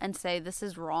up and say this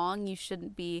is wrong? You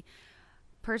shouldn't be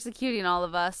persecuting all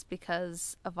of us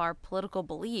because of our political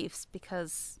beliefs,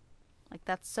 because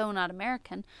that's so not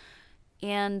American.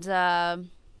 And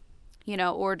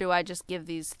or do I just give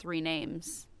these 3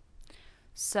 names?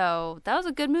 So that was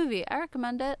a good movie. I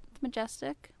recommend it. It's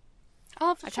Majestic. I'll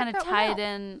have to check that one out.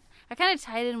 I kind of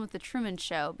tied in with the Truman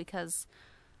Show because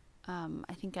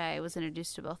I think I was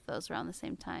introduced to both those around the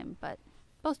same time, but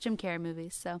both Jim Carrey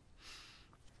movies. So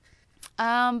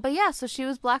but yeah, so she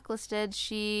was blacklisted.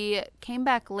 She came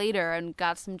back later and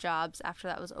got some jobs after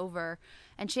that was over.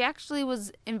 And she actually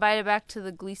was invited back to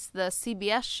the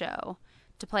CBS show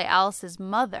to play Alice's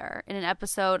mother in an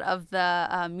episode of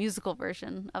the musical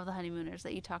version of the Honeymooners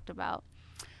that you talked about.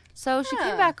 So she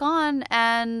came back on,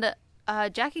 and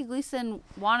Jackie Gleason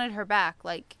wanted her back.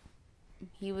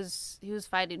 He was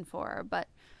fighting for her, but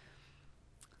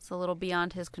it's a little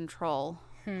beyond his control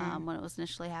when it was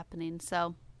initially happening.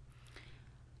 So,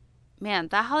 man,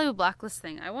 that Hollywood blacklist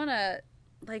thing, I want to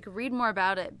read more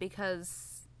about it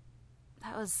because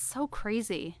that was so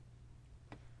crazy.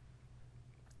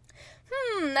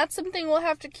 That's something we'll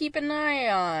have to keep an eye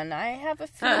on. I have a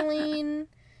feeling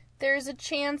there's a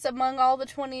chance among all the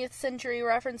 20th century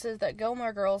references that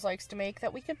Gilmore Girls likes to make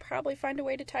that we could probably find a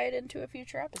way to tie it into a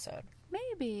future episode.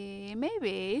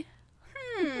 Maybe.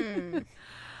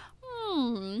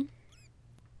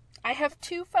 I have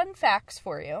 2 fun facts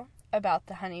for you about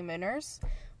the Honeymooners.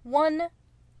 One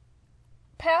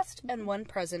past and one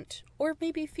present, or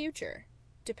maybe future,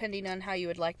 depending on how you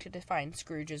would like to define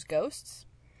Scrooge's ghosts.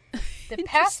 The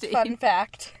past fun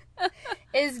fact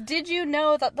is, did you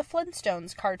know that the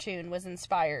Flintstones cartoon was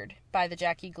inspired by the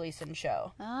Jackie Gleason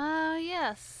Show?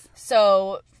 Yes.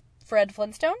 So, Fred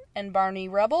Flintstone and Barney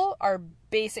Rubble are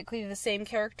basically the same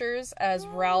characters as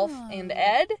Ralph and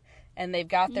Ed, and they've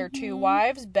got their 2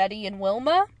 wives, Betty and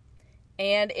Wilma,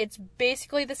 and it's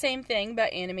basically the same thing,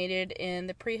 but animated in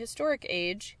the prehistoric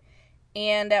age.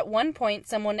 And at one point,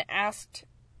 someone asked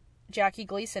Jackie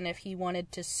Gleason if he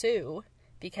wanted to sue,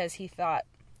 because he thought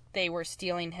they were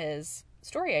stealing his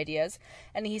story ideas.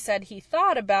 And he said he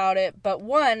thought about it, but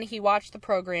 1, he watched the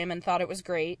program and thought it was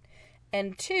great.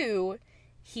 And 2,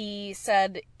 he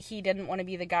said he didn't want to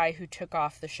be the guy who took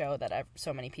off the show that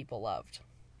so many people loved.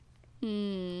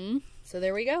 So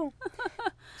there we go.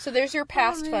 So there's your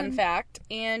past fun fact.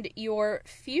 And your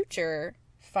future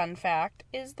fun fact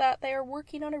is that they are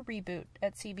working on a reboot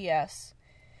at CBS.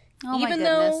 Oh, even my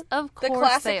goodness. though Of course the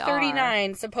classic they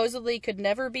 39 supposedly could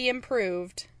never be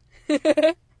improved,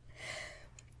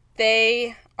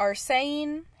 they are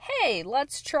saying, hey,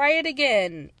 let's try it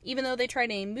again. Even though they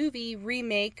tried a movie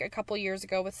remake a couple years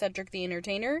ago with Cedric the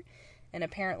Entertainer, and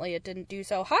apparently it didn't do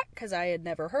so hot because I had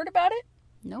never heard about it.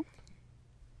 Nope.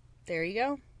 There you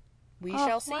go. We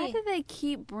shall see. Why do they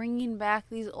keep bringing back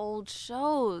these old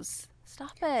shows?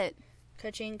 Stop it.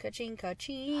 Ka-ching, ka-ching,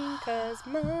 ka-ching, 'cause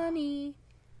money.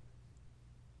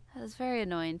 That is very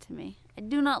annoying to me. I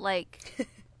do not like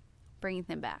bringing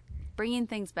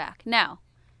things back. Now,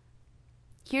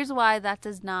 here's why that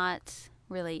does not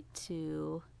relate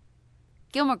to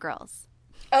Gilmore Girls.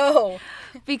 Oh.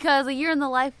 Because A Year in the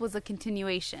Life was a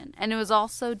continuation, and it was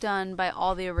also done by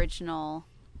all the original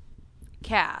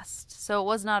cast. So it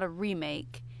was not a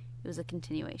remake. It was a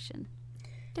continuation.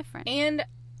 Different. And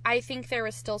I think there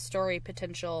was still story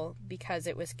potential because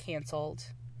it was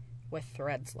canceled with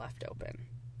threads left open.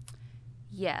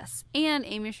 Yes. And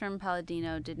Amy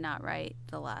Sherman-Palladino did not write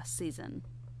the last season.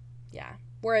 Yeah.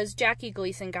 Whereas Jackie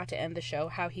Gleason got to end the show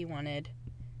how he wanted.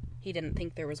 He didn't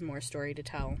think there was more story to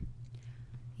tell.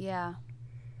 Yeah.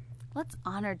 Let's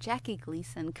honor Jackie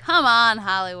Gleason. Come on,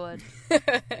 Hollywood.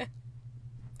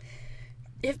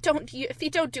 If you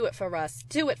don't do it for us,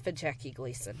 do it for Jackie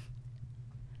Gleason.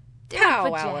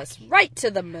 Pow, Alice, right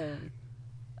to the moon.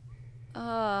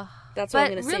 That's what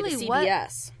I'm going to say to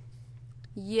CBS.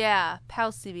 Yeah,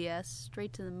 pow CBS,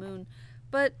 straight to the moon.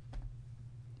 But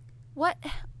what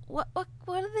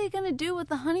are they going to do with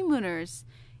the Honeymooners?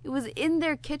 It was in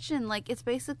their kitchen. Like, it's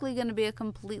basically going to be a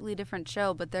completely different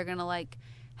show, but they're going to, like,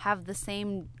 have the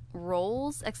same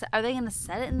roles. Except, are they going to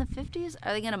set it in the 50s?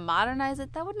 Are they going to modernize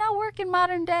it? That would not work in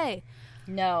modern day.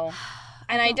 No.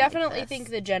 And I definitely think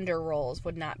the gender roles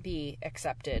would not be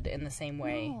accepted in the same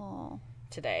way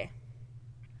today.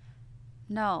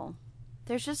 No.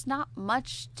 There's just not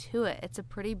much to it. It's a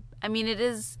pretty... I mean, it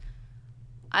is...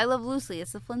 I Love Lucy.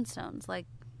 It's the Flintstones. Like...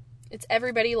 It's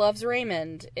Everybody Loves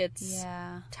Raymond. It's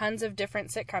tons of different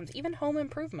sitcoms. Even Home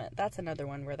Improvement. That's another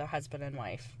one where the husband and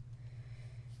wife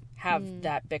have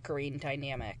that bickering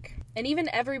dynamic. And even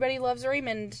Everybody Loves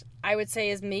Raymond, I would say,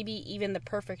 is maybe even the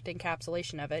perfect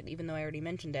encapsulation of it, even though I already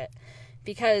mentioned it.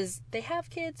 Because they have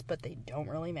kids, but they don't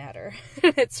really matter.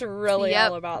 It's really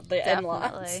all about the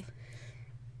in-laws.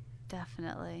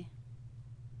 Definitely.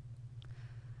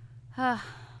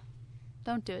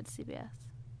 Don't do it, CBS.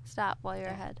 Stop while you're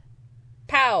ahead.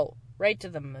 Pow! Right to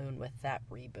the moon with that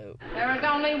reboot. There is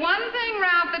only one thing,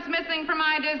 Ralph, that's missing from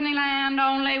my Disneyland.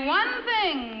 Only one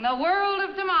thing. The world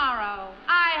of tomorrow.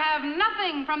 I have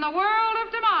nothing from the world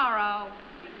of tomorrow.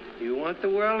 You want the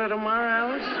world of tomorrow,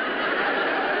 Alice?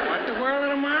 Want the world of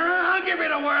tomorrow? I'll give you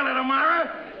the world of tomorrow.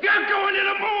 You're going to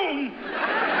the moon.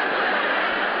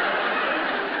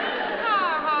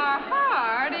 Ha, ha,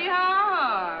 hardy, ha,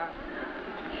 ha.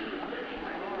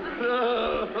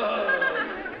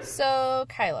 So,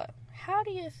 Kyla, how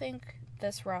do you think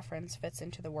this reference fits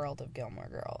into the world of Gilmore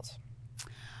Girls?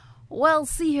 Well,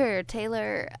 see here,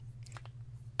 Taylor.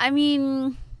 I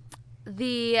mean,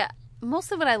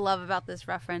 most of what I love about this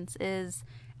reference is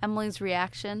Emily's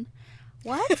reaction.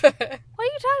 What? What are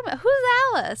you talking about? Who's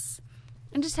Alice?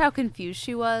 And just how confused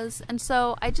she was. And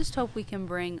so I just hope we can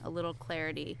bring a little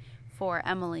clarity for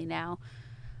Emily now.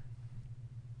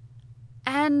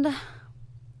 And,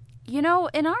 you know,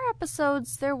 in our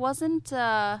episodes, there was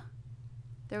not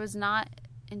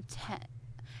intent.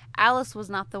 Alice was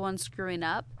not the one screwing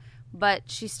up,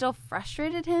 but she still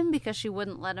frustrated him because she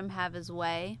wouldn't let him have his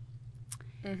way.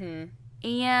 Mm-hmm.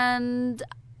 And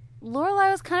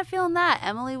Lorelai was kind of feeling that.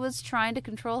 Emily was trying to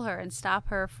control her and stop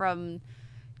her from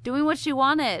doing what she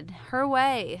wanted, her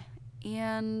way.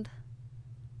 And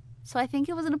so I think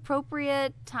it was an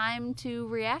appropriate time to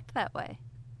react that way.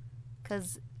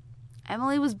 Because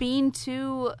Emily was being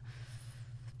too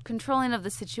controlling of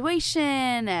the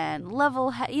situation and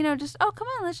just, oh, come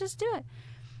on, let's just do it.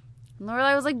 And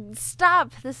Lorelai was like,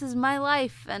 stop, this is my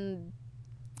life, and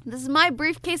this is my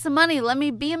briefcase of money. Let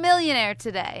me be a millionaire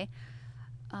today.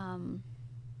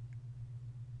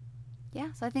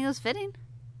 So I think it was fitting.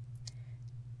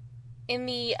 In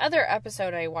the other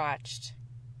episode I watched,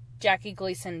 Jackie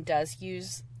Gleason does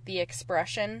use the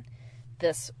expression,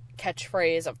 this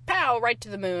catchphrase of pow, right to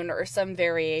the moon, or some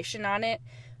variation on it,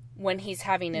 when he's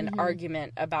having an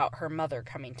argument about her mother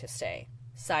coming to stay.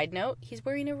 Side note, he's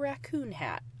wearing a raccoon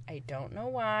hat. I don't know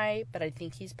why, but I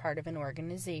think he's part of an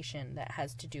organization that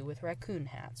has to do with raccoon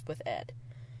hats with Ed.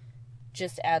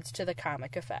 Just adds to the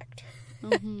comic effect.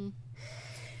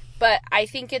 But I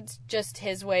think it's just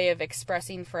his way of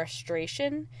expressing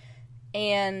frustration,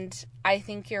 and I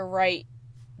think you're right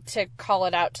to call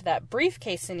it out to that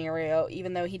briefcase scenario,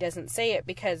 even though he doesn't say it,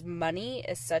 because money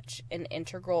is such an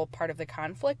integral part of the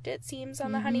conflict, it seems,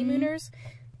 on the Honeymooners.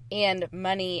 And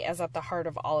money is at the heart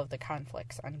of all of the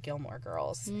conflicts on Gilmore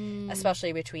Girls,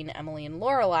 especially between Emily and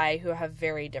Lorelai, who have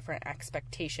very different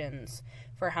expectations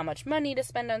for how much money to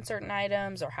spend on certain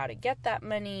items, or how to get that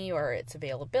money, or its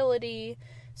availability.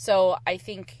 So I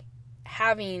think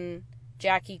having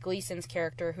Jackie Gleason's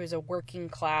character, who's a working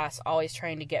class, always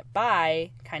trying to get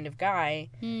by kind of guy,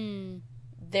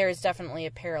 there's definitely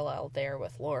a parallel there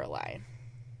with Lorelai.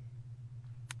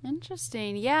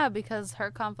 Interesting. Yeah, because her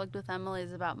conflict with Emily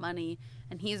is about money,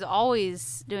 and he's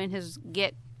always doing his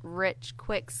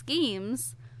get-rich-quick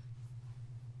schemes.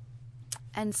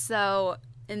 And so,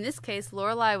 in this case,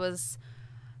 Lorelai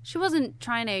she wasn't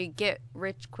trying to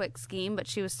get-rich-quick scheme, but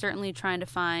she was certainly trying to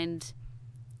find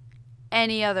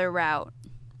any other route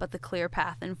but the clear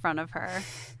path in front of her.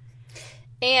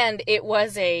 And it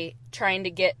was a trying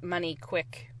to get money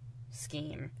quick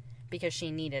scheme, because she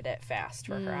needed it fast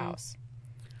for her house.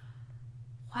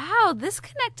 Wow, this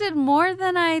connected more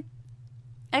than I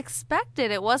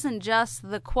expected. It wasn't just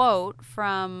the quote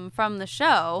from the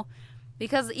show,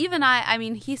 because even I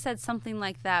mean, he said something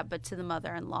like that, but to the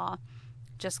mother-in-law,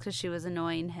 just because she was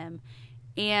annoying him.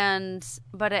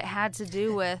 But it had to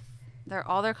do with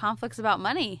all their conflicts about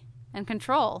money and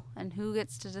control and who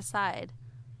gets to decide.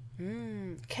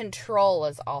 Control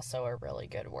is also a really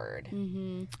good word.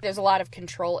 There's a lot of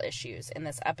control issues in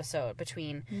this episode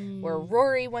between where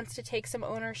Rory wants to take some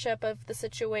ownership of the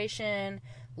situation,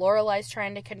 Lorelai's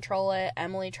trying to control it,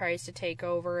 Emily tries to take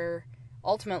over.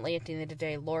 Ultimately, at the end of the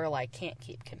day, Lorelai can't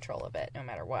keep control of it no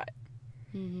matter what.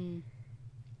 And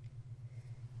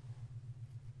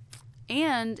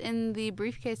in the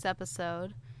briefcase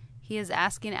episode, he is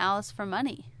asking Alice for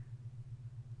money.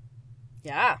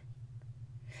 Yeah.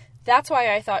 That's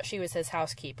why I thought she was his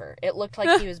housekeeper. It looked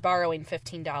like he was borrowing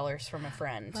 $15 from a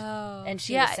friend. And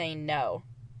she was saying no.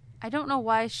 I don't know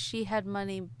why she had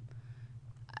money.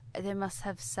 They must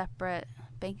have separate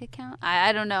bank account.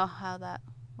 I don't know how that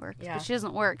works. Yeah. But she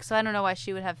doesn't work, so I don't know why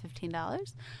she would have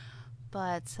 $15.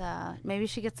 But maybe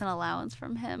she gets an allowance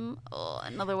from him. Oh,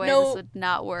 another way this would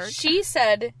not work. She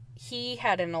said he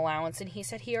had an allowance, and he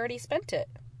said he already spent it.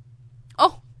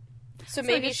 Oh. So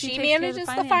maybe she manages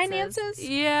the finances?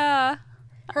 Yeah.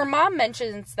 Her mom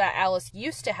mentions that Alice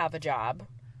used to have a job.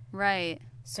 Right.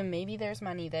 So maybe there's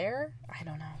money there? I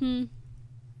don't know.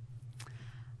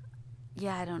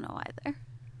 Yeah, I don't know either.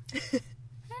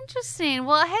 Interesting.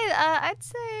 Well, hey, I'd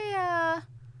say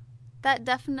that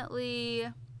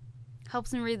definitely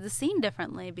helps me read the scene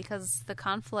differently, because the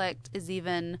conflict is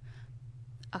even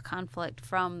a conflict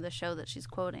from the show that she's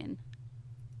quoting.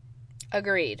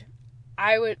 Agreed.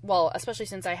 Especially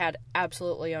since I had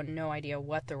absolutely no idea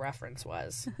what the reference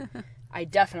was. I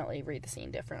definitely read the scene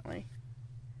differently.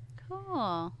 Cool.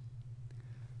 All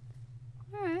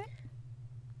right.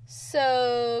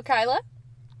 So, Kyla?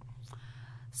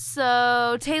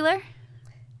 So, Taylor?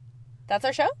 That's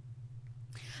our show?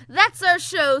 That's our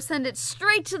show. Send it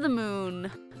straight to the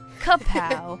moon.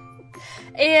 Kapow.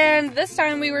 And this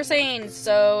time we were saying,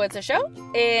 so it's a show?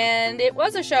 And it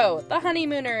was a show. The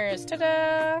Honeymooners.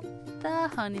 Ta-da! The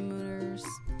Honeymooners.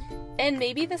 And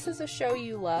maybe this is a show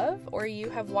you love, or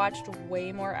you have watched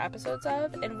way more episodes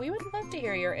of, and we would love to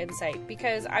hear your insight,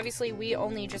 because obviously we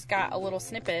only just got a little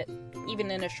snippet, even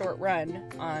in a short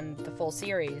run, on the full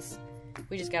series.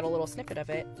 We just got a little snippet of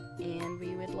it, and we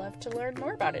would love to learn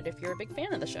more about it if you're a big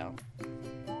fan of the show.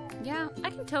 Yeah,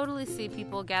 I can totally see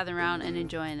people gather around and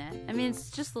enjoying it. I mean, it's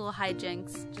just little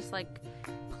hijinks, just like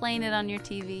playing it on your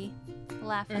TV,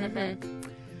 laughing a bit.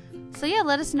 So yeah,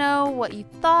 let us know what you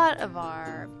thought of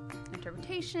our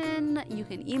interpretation. You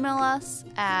can email us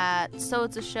at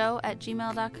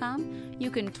soitsashow@gmail.com.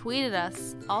 You can tweet at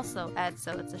us also at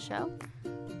soitsashow.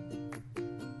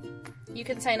 You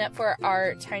can sign up for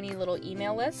our tiny little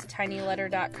email list,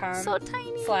 tinyletter.com so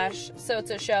tiny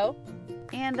 /soitsashow.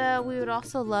 And we would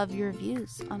also love your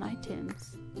reviews on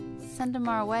iTunes. Send them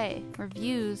our way.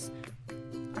 Reviews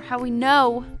are how we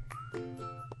know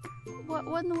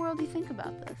what in the world do you think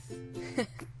about this.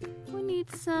 We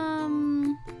need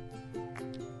some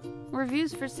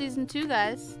reviews for season 2,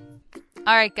 guys.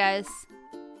 All right, guys.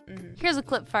 Here's a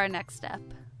clip for our next step.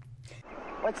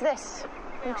 What's this?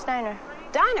 Luke's Diner.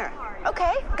 Diner.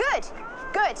 Okay, good.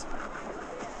 Good.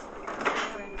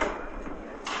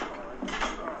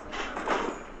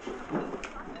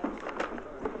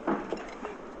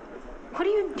 What are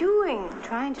you doing?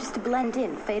 Trying just to blend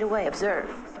in, fade away, observe.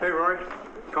 Hey, Rory.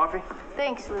 Coffee?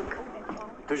 Thanks, Luke.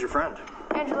 Who's your friend?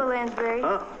 Angela Lansbury.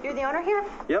 Oh. You're the owner here?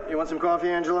 Yep, you want some coffee,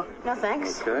 Angela? No,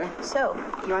 thanks. Okay. So,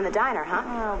 you own the diner, huh?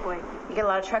 Oh, boy. You get a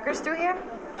lot of truckers through here?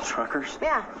 Truckers?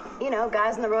 Yeah. You know,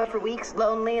 guys on the road for weeks,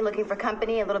 lonely, looking for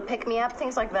company, a little pick-me-up,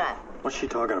 things like that. What's she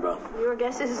talking about? Your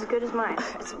guess is as good as mine.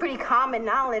 It's pretty common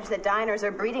knowledge that diners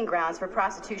are breeding grounds for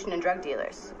prostitution and drug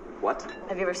dealers. What?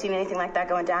 Have you ever seen anything like that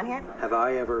going down here? Have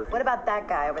I ever... What about that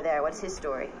guy over there? What's his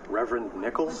story? Reverend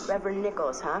Nichols? Reverend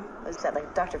Nichols, huh? Was that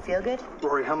like Dr. Feelgood?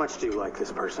 Rory, how much do you like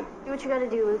this person? Do what you gotta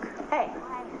do, Luke. Hey,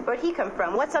 where'd he come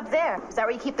from? What's up there? Is that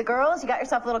where you keep the girls? You got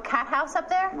yourself a little cat house up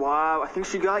there? Wow, I think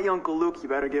she got you, Uncle Luke. You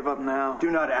better give up now. Do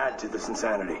not add to this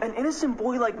insanity. An innocent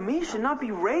boy like me should not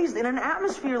be raised in an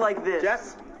atmosphere like this.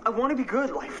 Jeff? I want to be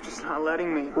good. Life just not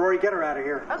letting me. Rory, get her out of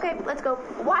here. Okay, let's go.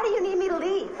 Why do you need me to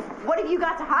leave? What have you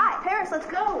got to hide? Paris, let's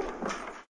go.